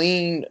me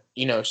lean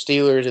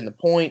Steelers in the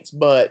points,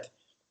 but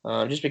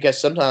just because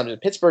sometimes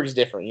Pittsburgh is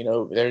different.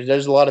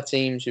 There's a lot of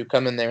teams who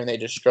come in there and they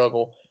just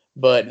struggle.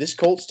 But this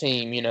Colts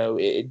team,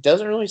 it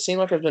doesn't really seem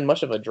like there's been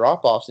much of a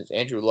drop off since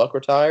Andrew Luck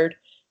retired,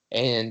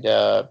 and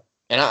I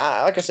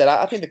like I said,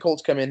 I think the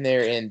Colts come in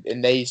there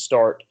and they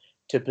start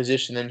to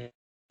position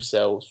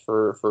themselves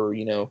for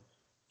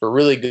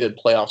really good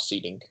playoff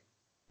seeding.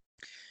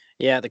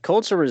 Yeah, the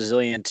Colts are a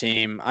resilient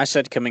team. I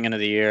said coming into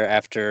the year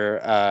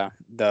after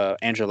the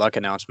Andrew Luck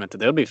announcement that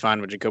they'll be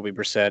fine with Jacoby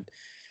Brissett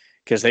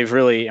because they've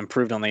really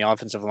improved on the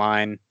offensive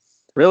line.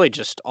 Really,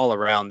 just all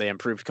around, they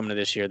improved coming to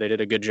this year. They did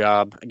a good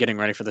job getting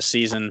ready for the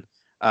season.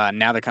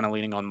 Now they're kind of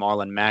leaning on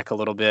Marlon Mack a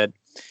little bit.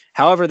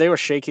 However, they were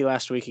shaky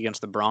last week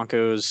against the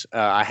Broncos.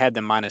 I had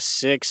them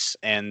 -6,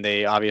 and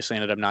they obviously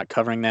ended up not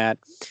covering that.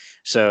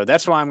 So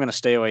that's why I'm going to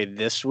stay away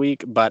this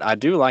week, but I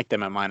do like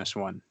them at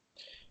 -1.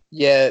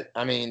 Yeah,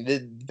 I mean,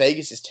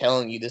 Vegas is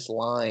telling you this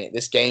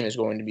game is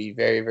going to be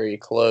very, very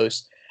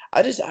close.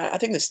 I think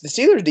the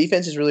Steelers'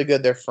 defense is really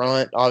good. Their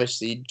front,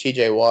 obviously,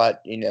 T.J.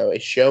 Watt,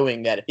 is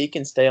showing that if he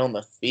can stay on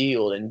the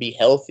field and be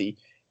healthy,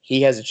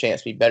 he has a chance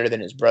to be better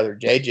than his brother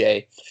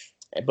J.J.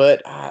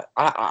 But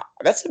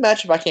that's a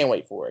matchup I can't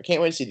wait for. I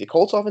can't wait to see the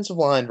Colts offensive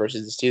line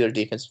versus the Steelers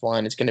defensive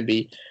line. It's going to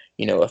be,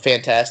 a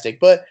fantastic.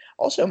 But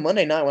also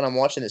Monday night when I'm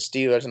watching the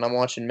Steelers and I'm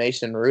watching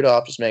Mason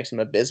Rudolph just make some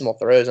abysmal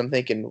throws, I'm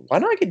thinking, why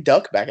not get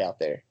Duck back out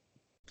there?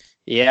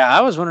 Yeah,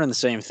 I was wondering the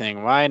same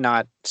thing. Why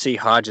not see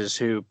Hodges,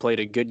 who played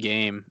a good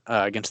game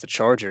against the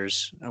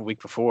Chargers a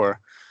week before?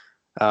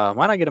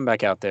 Why not get him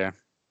back out there?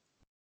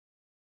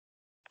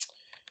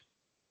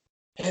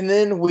 And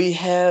then we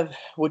have,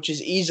 which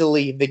is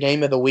easily the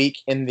game of the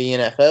week in the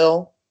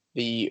NFL,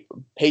 the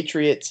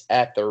Patriots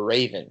at the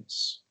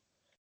Ravens.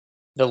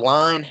 The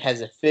line has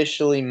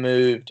officially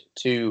moved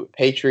to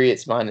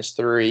Patriots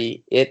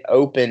 -3. It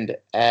opened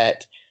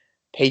at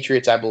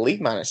Patriots, I believe,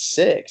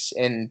 -6,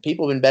 and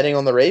people have been betting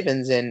on the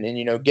Ravens and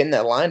getting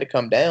that line to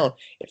come down.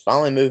 It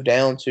finally moved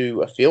down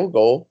to a field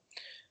goal.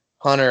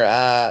 Hunter,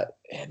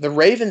 the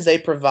Ravens, they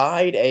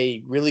provide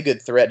a really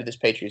good threat to this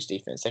Patriots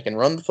defense. They can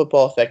run the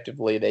football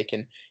effectively. They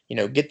can, they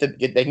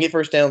can get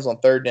first downs on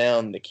third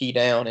down, the key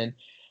down, and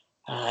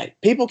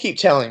people keep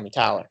telling me,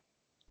 Tyler,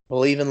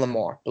 believe in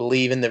Lamar,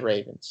 believe in the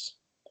Ravens,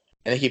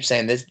 and they keep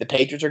saying the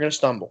Patriots are going to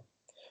stumble.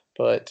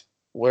 But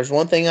there's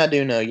one thing I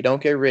do know: you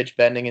don't get rich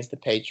betting against the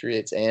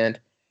Patriots. And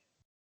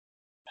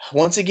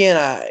once again,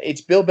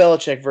 it's Bill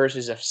Belichick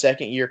versus a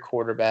second-year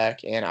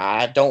quarterback, and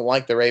I don't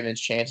like the Ravens'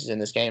 chances in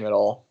this game at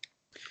all.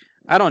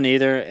 I don't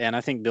either, and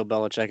I think Bill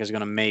Belichick is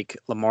going to make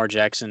Lamar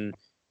Jackson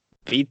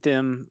beat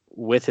them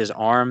with his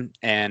arm,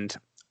 and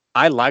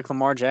I like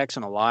Lamar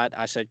Jackson a lot.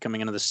 I said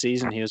coming into the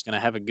season he was going to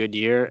have a good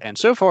year, and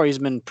so far he's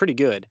been pretty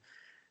good,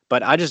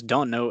 but I just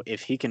don't know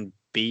if he can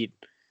beat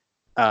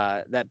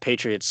that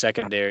Patriots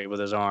secondary with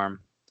his arm.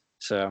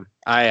 So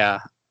I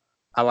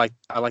like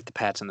the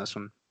Pats in this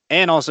one.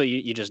 And also,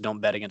 you just don't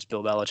bet against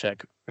Bill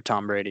Belichick or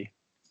Tom Brady.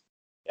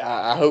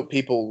 I hope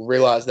people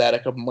realize that a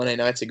couple Monday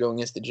nights ago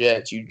against the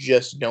Jets. You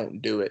just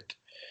don't do it.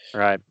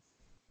 Right.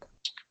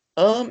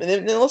 And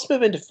then let's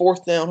move into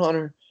fourth down,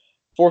 Hunter.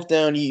 Fourth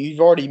down, you've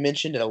already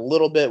mentioned it a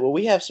little bit. Well,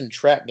 we have some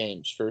trap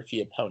games for a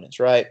few opponents,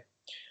 right?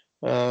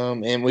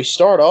 And we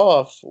start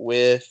off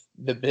with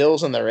the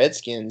Bills and the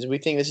Redskins. We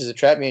think this is a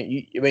trap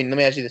game. Let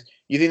me ask you this.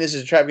 You think this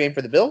is a trap game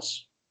for the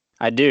Bills?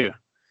 I do.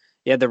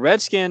 Yeah, the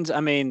Redskins, I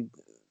mean,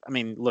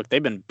 look,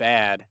 they've been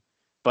bad,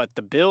 but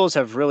the Bills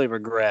have really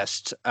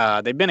regressed.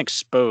 They've been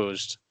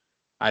exposed,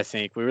 I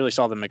think. We really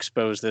saw them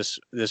exposed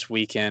this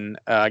weekend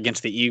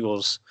against the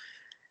Eagles.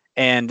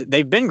 And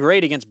they've been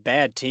great against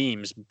bad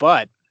teams,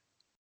 but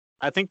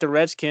I think the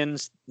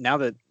Redskins, now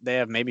that they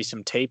have maybe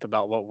some tape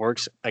about what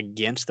works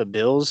against the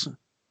Bills,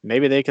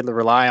 maybe they could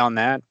rely on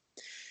that.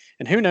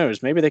 And who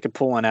knows, maybe they could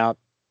pull one out.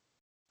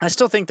 I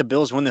still think the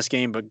Bills win this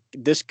game, but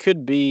this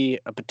could be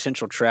a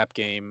potential trap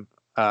game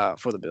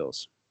for the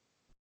Bills.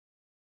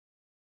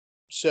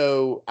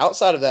 So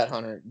outside of that,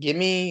 Hunter, give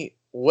me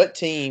what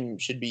team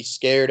should be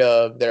scared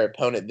of their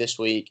opponent this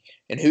week,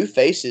 and who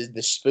faces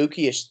the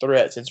spookiest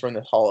threat, since we're in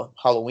the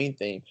Halloween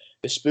theme,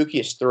 the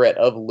spookiest threat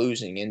of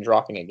losing and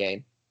dropping a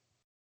game?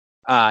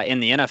 In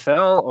the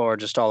NFL or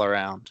just all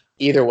around?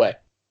 Either way.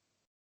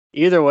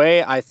 Either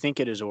way, I think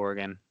it is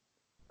Oregon.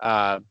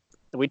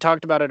 We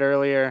talked about it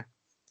earlier.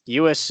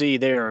 USC,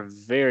 they are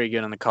very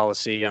good in the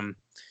Coliseum.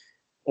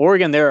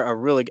 Oregon, they're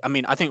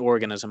I think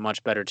Oregon is a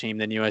much better team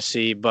than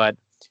USC, but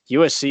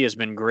USC has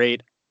been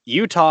great.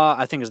 Utah,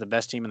 I think, is the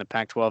best team in the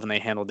Pac-12, and they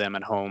handled them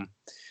at home.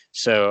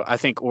 So I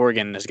think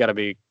Oregon has got to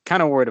be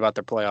kind of worried about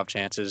their playoff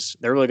chances.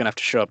 They're really going to have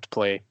to show up to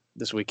play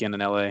this weekend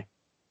in LA.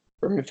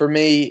 For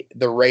me,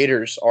 the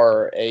Raiders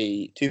are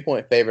a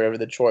 2-point favorite over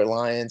the Detroit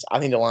Lions. I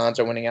think the Lions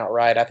are winning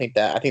outright. I think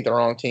the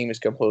wrong team is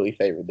completely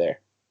favored there.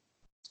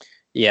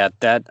 Yeah,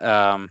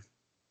 I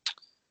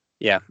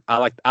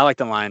like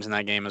the Lions in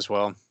that game as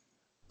well.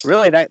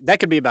 Really, that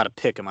could be about a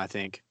pick 'em, I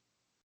think.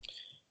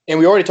 And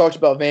we already talked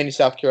about Vandy,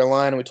 South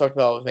Carolina. We talked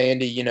about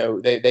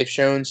Vandy. They've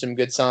shown some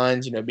good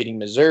signs. Beating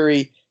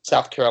Missouri.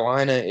 South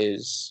Carolina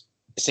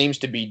seems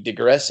to be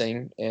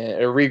regressing.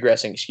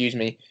 Excuse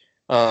me.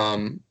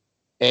 And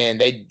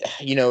they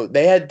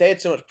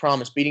had so much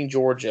promise beating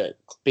Georgia,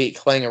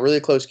 playing a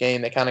really close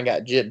game. They kind of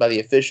got gypped by the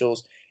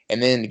officials,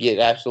 and then to get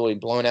absolutely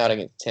blown out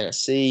against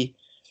Tennessee.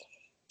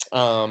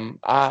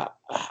 I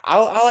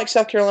like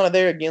South Carolina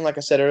there again, like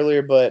I said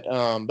earlier. But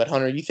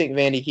Hunter, you think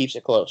Vandy keeps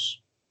it close?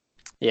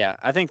 Yeah,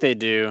 I think they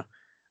do.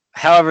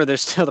 However,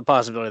 there's still the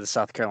possibility that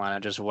South Carolina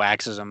just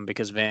waxes them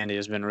because Vandy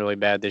has been really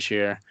bad this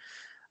year.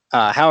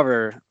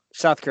 However,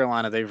 South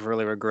Carolina, they've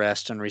really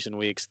regressed in recent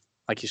weeks.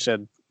 Like you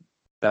said,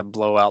 that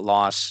blowout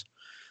loss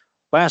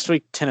last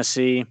week,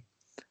 Tennessee.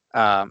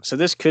 So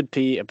this could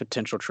be a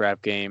potential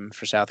trap game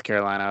for South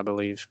Carolina, I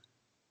believe.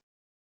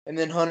 And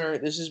then, Hunter,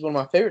 this is one of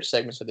my favorite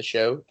segments of the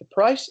show. The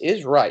Price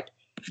is Right.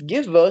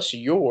 Give us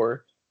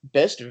your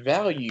best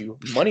value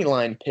money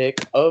line pick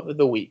of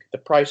the week. The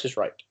Price is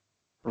Right.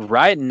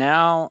 Right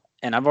now,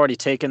 and I've already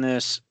taken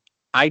this,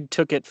 I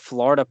took it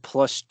Florida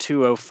plus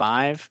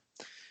 205.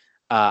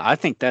 I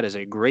think that is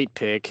a great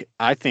pick.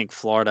 I think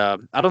Florida,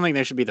 I don't think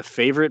they should be the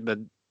favorite, but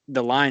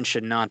the line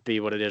should not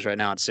be what it is right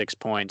now at 6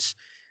 points.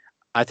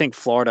 I think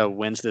Florida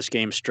wins this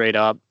game straight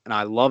up, and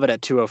I love it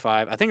at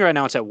 205. I think right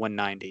now it's at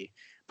 190,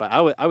 but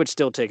I would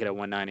still take it at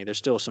 190. There's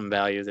still some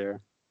value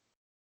there.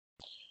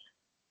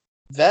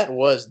 That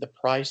was The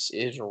Price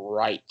is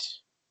Right.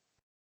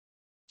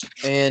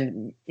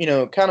 And,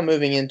 kind of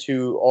moving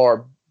into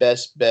our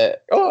best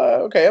bet.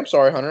 Oh, okay. I'm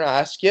sorry, Hunter.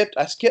 I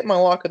skipped my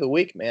lock of the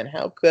week, man.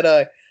 How could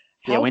I?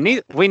 Yeah, we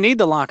need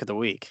the lock of the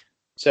week.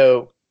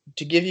 So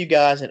to give you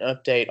guys an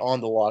update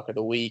on the lock of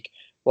the week,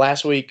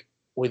 last week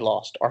we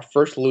lost our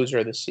first loser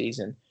of the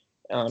season.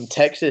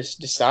 Texas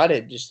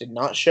decided just did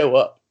not show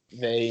up.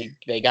 They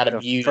got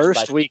abused.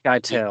 First week I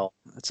tell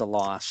it's a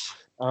loss.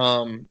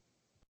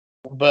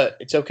 But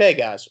it's okay,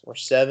 guys. We're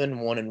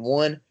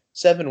 7-1-1,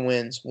 7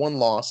 wins, 1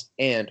 loss,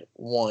 and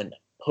 1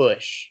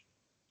 push.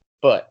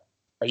 But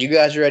are you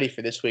guys ready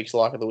for this week's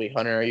lock of the week,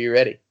 Hunter? Are you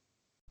ready?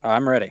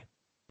 I'm ready.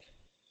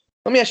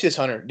 Let me ask you this,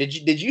 Hunter.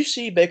 Did you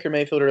see Baker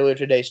Mayfield earlier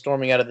today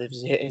storming out of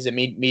his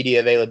media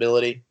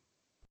availability?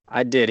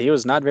 I did. He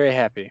was not very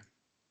happy.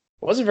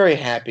 Wasn't very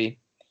happy.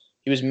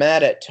 He was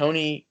mad at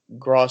Tony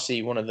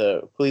Grossi, one of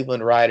the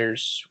Cleveland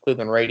writers,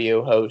 Cleveland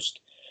radio host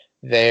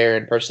there,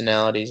 and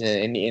personalities.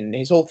 And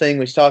his whole thing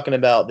was talking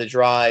about the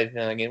drive.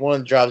 Again, one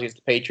of the drives against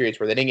the Patriots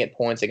where they didn't get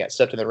points. They got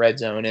stuck in the red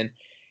zone. And,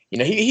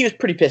 he was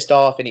pretty pissed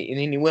off. And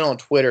he went on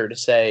Twitter to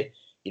say,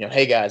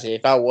 hey guys,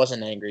 if I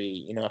wasn't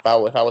angry, if I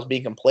was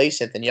being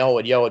complacent, then y'all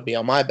would be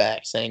on my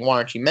back saying, why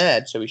aren't you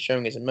mad? So he's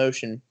showing his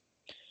emotion.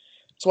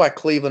 That's why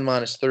Cleveland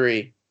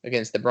 -3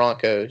 against the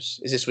Broncos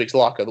is this week's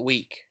lock of the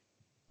week.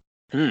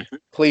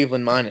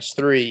 Cleveland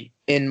 -3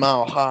 in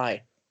Mile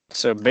High.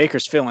 So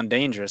Baker's feeling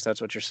dangerous. That's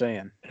what you're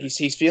saying.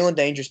 He's feeling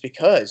dangerous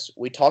because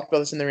we talked about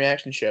this in the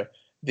reaction show.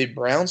 the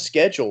Browns'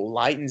 schedule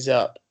lightens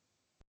up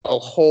a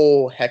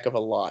whole heck of a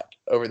lot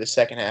over the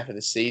second half of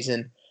the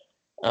season.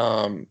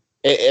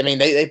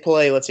 They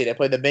play. Let's see, they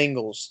play the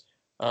Bengals.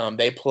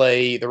 They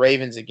play the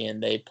Ravens again.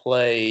 They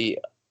play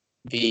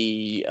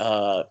the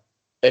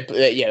they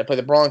play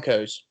the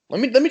Broncos.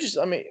 Let me just.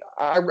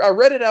 I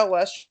read it out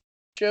last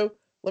show.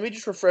 Let me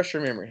just refresh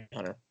your memory,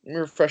 Hunter. Let me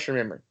refresh your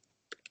memory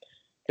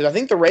because I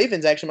think the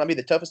Ravens actually might be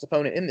the toughest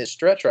opponent in this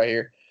stretch right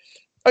here.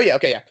 Oh yeah,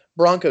 okay, yeah.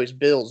 Broncos,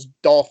 Bills,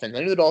 Dolphins.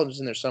 I knew the Dolphins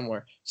in there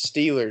somewhere.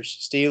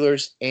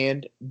 Steelers,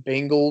 and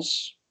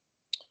Bengals,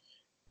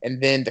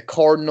 and then the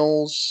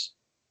Cardinals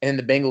and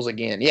the Bengals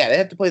again. Yeah, they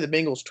have to play the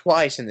Bengals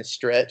twice in this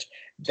stretch.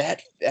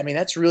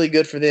 That's really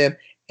good for them.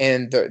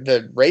 And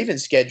the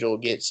Ravens schedule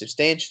gets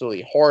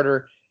substantially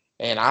harder.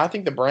 And I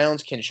think the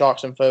Browns can shock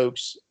some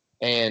folks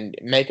and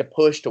make a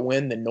push to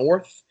win the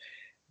North.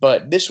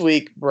 But this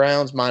week,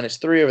 Browns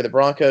 -3 over the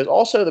Broncos.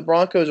 Also, the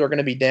Broncos are going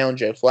to be down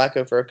Joe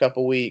Flacco for a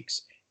couple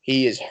weeks.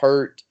 He is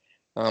hurt.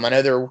 I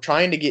know they're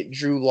trying to get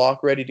Drew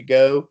Lock ready to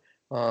go.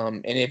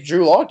 And if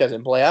Drew Lock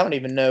doesn't play, I don't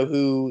even know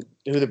who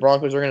the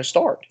Broncos are going to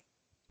start.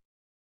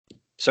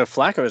 So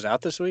Flacco is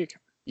out this week?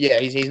 Yeah,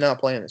 he's not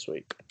playing this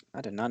week.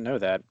 I did not know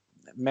that.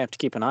 I may have to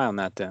keep an eye on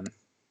that then.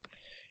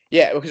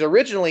 Yeah, because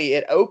originally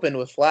it opened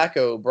with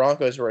Flacco.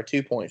 Broncos were a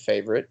 2-point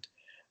favorite.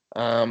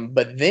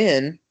 But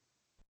then,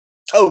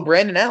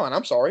 Brandon Allen.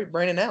 I'm sorry,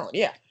 Brandon Allen.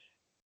 Yeah.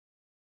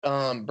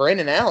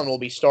 Brandon Allen will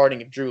be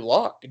starting if Drew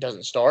Lock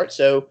doesn't start.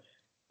 So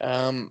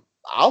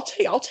I'll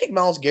take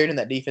Myles Garrett in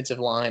that defensive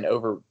line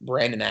over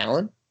Brandon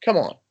Allen. Come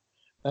on.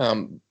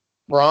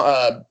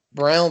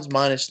 Browns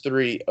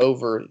 -3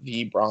 over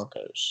the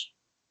Broncos.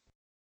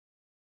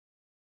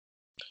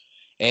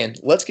 And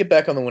let's get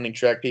back on the winning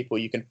track, people.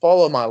 You can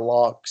follow my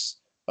locks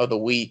of the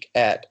week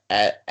at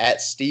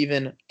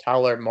Steven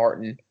Tyler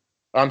Martin.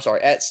 I'm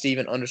sorry, at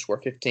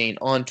Steven_15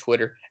 on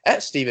Twitter.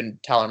 At Steven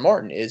Tyler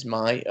Martin is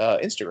my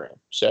Instagram.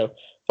 So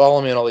follow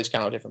me on all these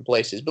kind of different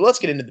places. But let's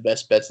get into the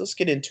best bets. Let's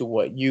get into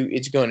what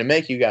it's going to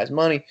make you guys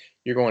money.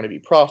 You're going to be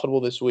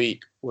profitable this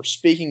week. We're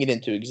speaking it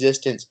into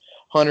existence.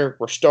 Hunter,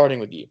 we're starting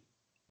with you.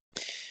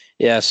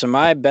 Yeah, so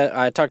my bet,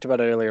 I talked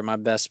about it earlier, my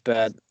best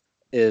bet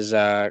is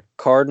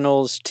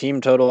Cardinals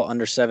team total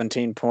under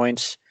 17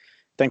 points.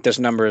 I think this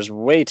number is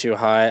way too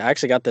high. I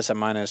actually got this at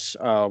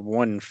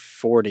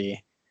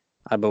 -140,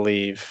 I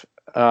believe.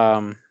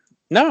 No,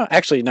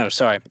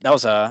 sorry.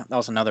 That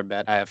was another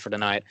bet I have for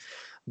tonight.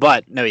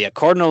 But no, yeah,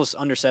 Cardinals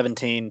under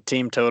 17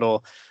 team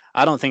total.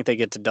 I don't think they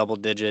get to double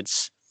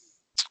digits.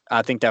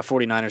 I think that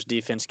 49ers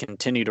defense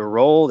continue to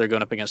roll. They're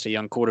going up against a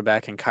young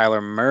quarterback in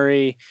Kyler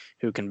Murray,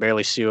 who can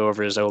barely see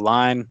over his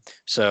O-line.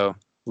 So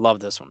love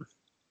this one.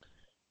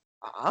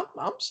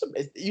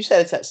 You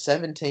said it's at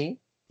 17?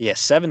 Yeah,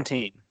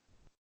 17.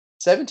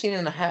 17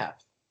 and a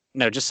half.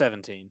 No, just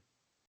 17.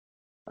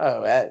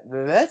 Oh,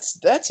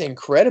 that's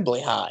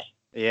incredibly high.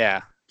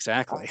 Yeah,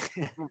 exactly.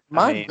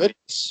 My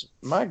goodness.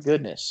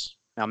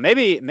 Now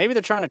maybe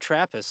they're trying to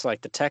trap us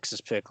like the Texas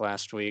pick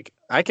last week.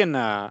 I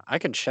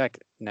can check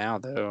now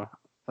though.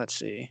 Let's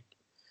see.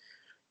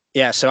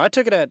 Yeah, so I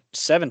took it at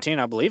 17.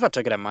 I believe I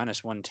took it at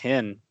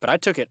 -110, but I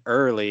took it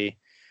early.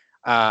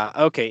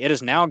 Okay, it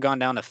has now gone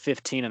down to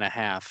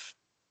 15.5,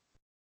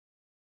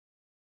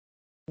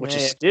 which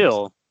is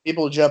still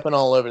people jumping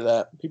all over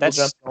that.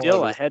 That's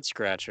still a head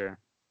scratcher.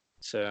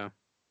 So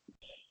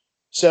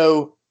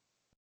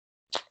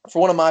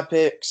for one of my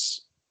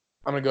picks,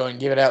 I'm gonna go and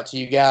give it out to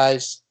you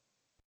guys.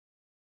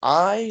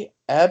 I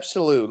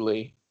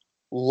absolutely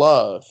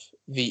love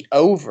the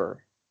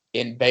over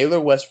in Baylor,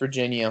 West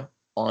Virginia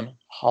on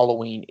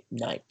Halloween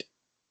night.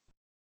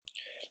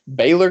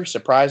 Baylor,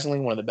 surprisingly,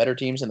 one of the better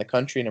teams in the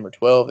country, number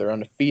 12. They're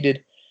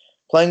undefeated.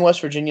 Playing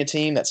West Virginia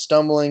team that's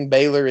stumbling.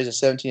 Baylor is a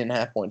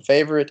 17.5-point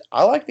favorite.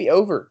 I like the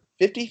over,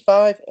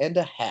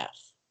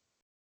 55.5.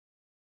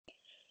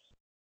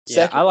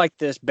 Yeah, I like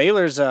this.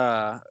 Baylor's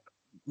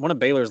one of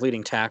Baylor's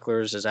leading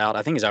tacklers is out.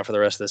 I think he's out for the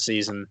rest of the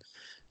season.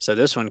 So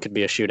this one could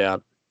be a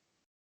shootout.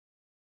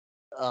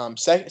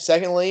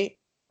 Secondly,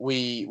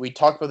 we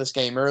talked about this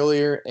game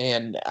earlier,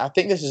 and I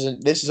think this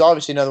is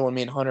obviously another one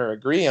me and Hunter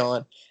agree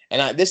on.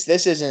 And this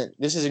isn't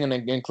going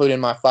to include in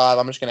my 5.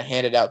 I'm just going to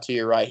hand it out to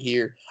you right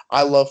here.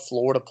 I love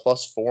Florida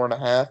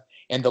 +4.5,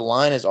 and the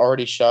line has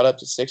already shot up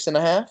to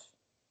 6.5.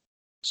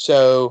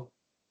 So,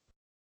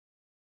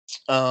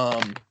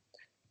 I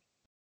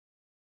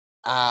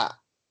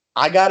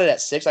got it at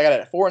 6. I got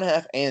it at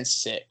 4.5 and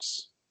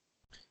 6.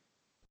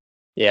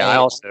 Yeah, and I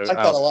also like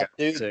that a lot,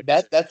 dude.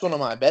 That's one of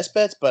my best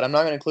bets, but I'm not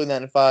going to include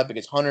that in 5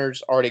 because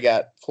Hunter's already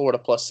got Florida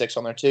 +6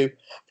 on there too.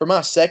 For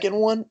my second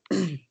one,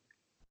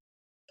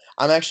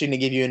 I'm actually going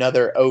to give you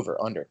another over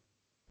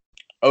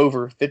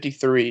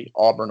 53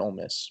 Auburn Ole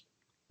Miss.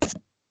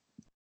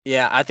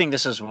 Yeah, I think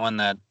this is one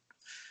that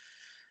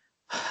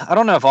I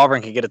don't know if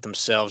Auburn can get it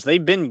themselves.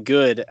 They've been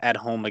good at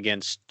home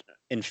against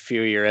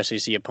inferior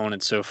SEC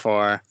opponents so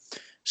far.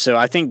 So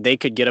I think they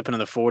could get up into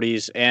the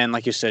 40s. And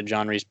like you said,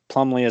 John Reese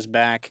Plumlee is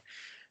back.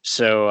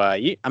 So,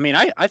 I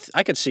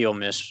could see Ole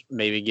Miss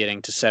maybe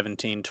getting to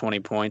 17, 20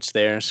 points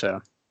there.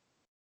 So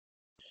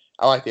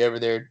I like the over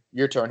there.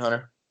 Your turn,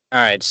 Hunter.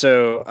 All right,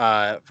 so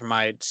for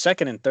my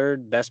second and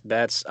third best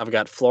bets, I've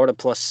got Florida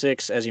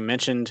 +6, as you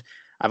mentioned.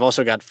 I've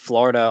also got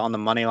Florida on the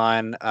money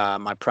line.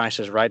 My Price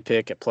is Right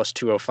pick at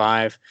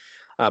 +205.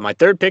 My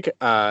third pick,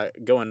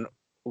 going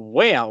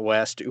way out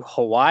west to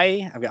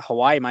Hawaii. I've got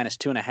Hawaii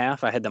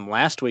 -2.5. I had them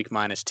last week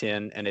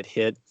 -10, and it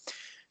hit.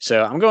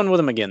 So I'm going with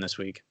them again this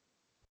week.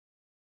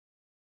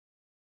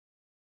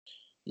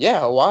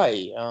 Yeah,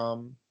 Hawaii.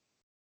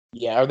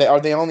 Yeah, are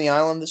they on the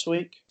island this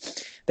week?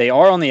 They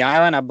are on the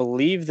island. I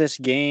believe this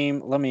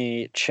game. Let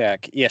me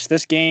check. Yes,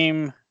 this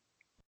game.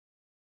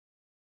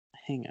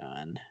 Hang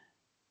on.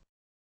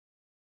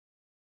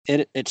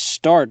 It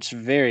starts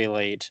very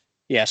late.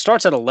 Yeah, it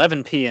starts at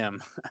 11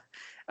 p.m.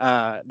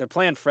 They're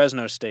playing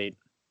Fresno State.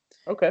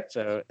 Okay.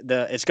 So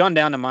it's gone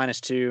down to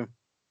 -2.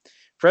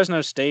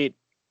 Fresno State,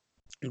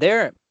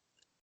 they're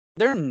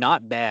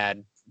not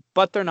bad,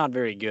 but they're not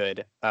very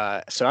good.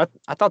 So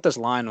I thought this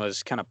line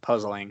was kind of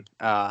puzzling.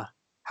 How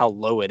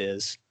low it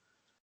is.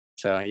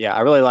 So yeah,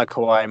 I really like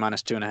Hawaii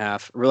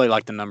 -2.5. Really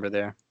like the number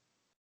there.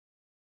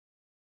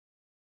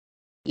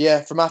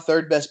 Yeah, for my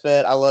third best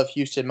bet, I love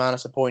Houston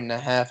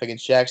 -1.5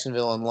 against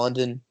Jacksonville and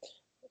London.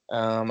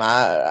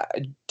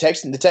 The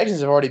Texans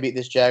have already beat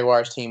this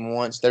Jaguars team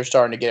once. They're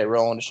starting to get it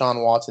rolling.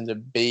 Deshaun Watson's a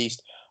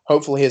beast.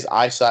 Hopefully his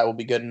eyesight will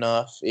be good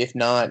enough. If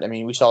not, I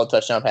mean, we saw the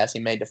touchdown pass he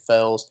made to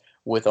Fells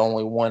with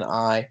only one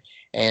eye.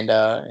 And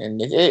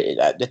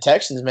the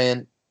Texans,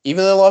 man,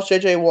 even though they lost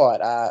J.J.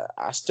 Watt,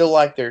 I still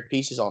like their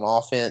pieces on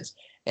offense,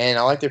 and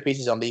I like their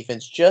pieces on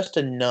defense just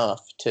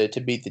enough to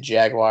beat the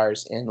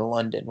Jaguars in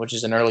London, which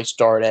is an early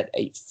start at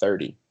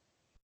 8:30.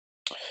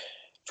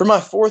 For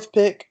my fourth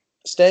pick,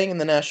 staying in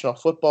the National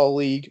Football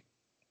League,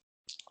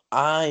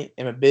 I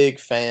am a big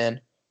fan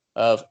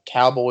of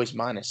Cowboys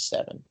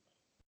 -7.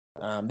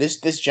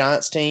 This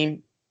Giants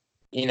team,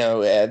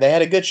 they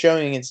had a good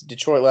showing against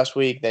Detroit last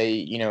week.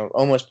 They,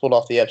 almost pulled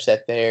off the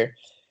upset there.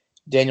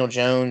 Daniel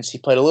Jones, he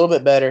played a little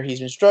bit better. He's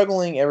been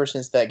struggling ever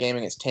since that game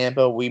against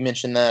Tampa. We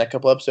mentioned that a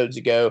couple episodes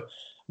ago.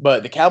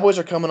 But the Cowboys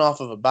are coming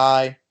off of a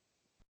bye.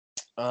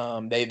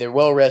 They're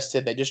well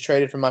rested. They just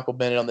traded for Michael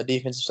Bennett on the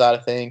defensive side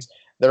of things.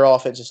 Their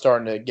offense is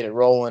starting to get it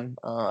rolling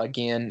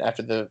again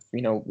after they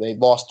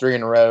lost 3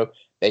 in a row.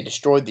 They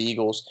destroyed the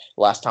Eagles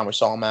last time we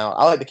saw them out.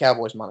 I like the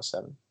Cowboys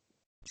 -7.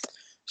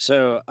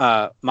 So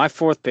my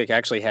fourth pick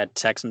actually had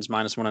Texans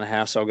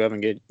 -1.5. So I'll go ahead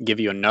and give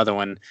you another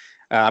one.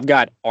 I've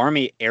got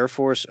Army Air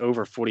Force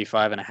over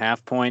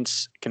 45.5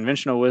 points.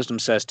 Conventional wisdom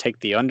says take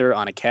the under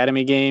on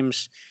Academy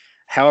games.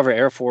 However,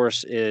 Air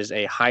Force is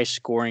a high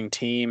scoring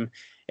team,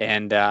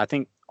 and I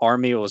think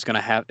Army is going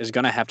to have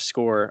to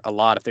score a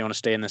lot if they want to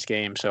stay in this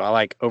game. So I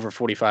like over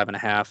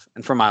 45.5.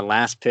 And for my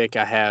last pick,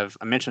 I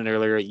mentioned it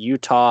earlier,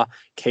 Utah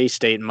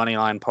K-State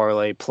moneyline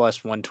parlay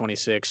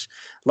 +126.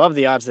 Love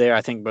the odds there.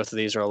 I think both of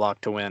these are a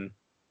lock to win.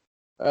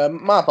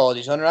 My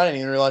apologies, Hunter. I didn't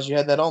even realize you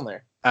had that on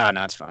there.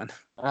 No, it's fine.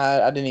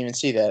 I didn't even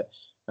see that.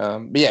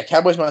 But yeah,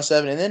 Cowboys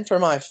 -7. And then for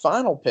my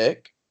final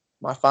pick,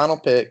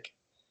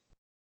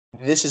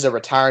 this is a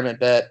retirement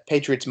bet.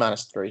 Patriots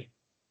 -3.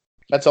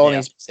 That's all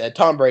needs to be said.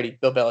 Tom Brady,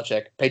 Bill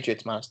Belichick,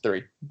 Patriots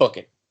 -3. Book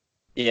it.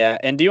 Yeah,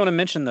 and do you want to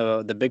mention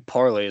the big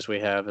parlays we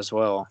have as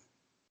well?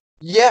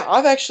 Yeah,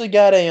 I've actually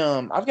got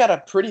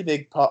a pretty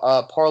big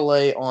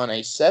parlay on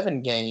a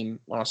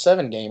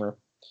 7-gamer.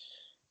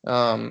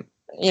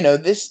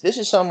 This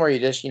is somewhere you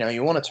just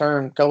you want to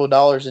turn a couple of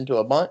dollars into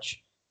a bunch.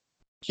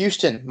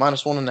 Houston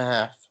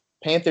 -1.5,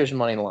 Panthers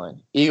money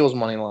line, Eagles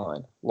money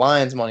line,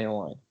 Lions money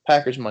line,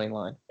 Packers money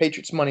line,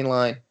 Patriots money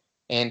line,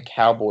 and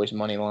Cowboys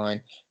money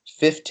line.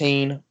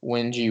 15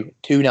 wins you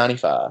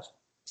 $295.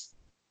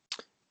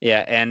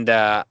 Yeah, and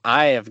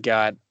I have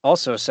got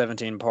also a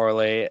 17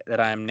 parlay that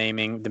I'm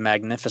naming the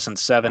Magnificent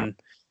Seven.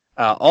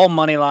 All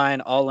money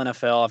line, all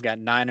NFL. I've got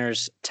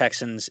Niners,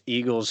 Texans,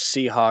 Eagles,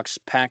 Seahawks,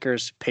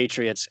 Packers,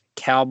 Patriots,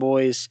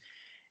 Cowboys,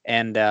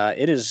 and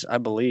it is, I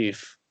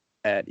believe,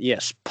 at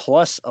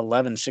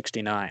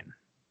 +1169.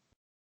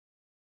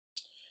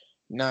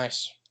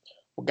 Nice.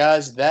 Well,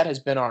 guys, that has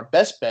been our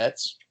best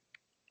bets.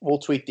 We'll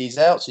tweet these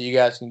out so you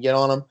guys can get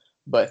on them.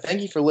 But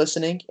thank you for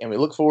listening, and we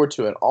look forward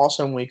to an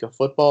awesome week of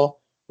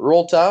football.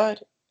 Roll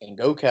Tide and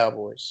go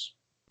Cowboys.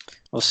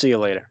 We'll see you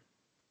later.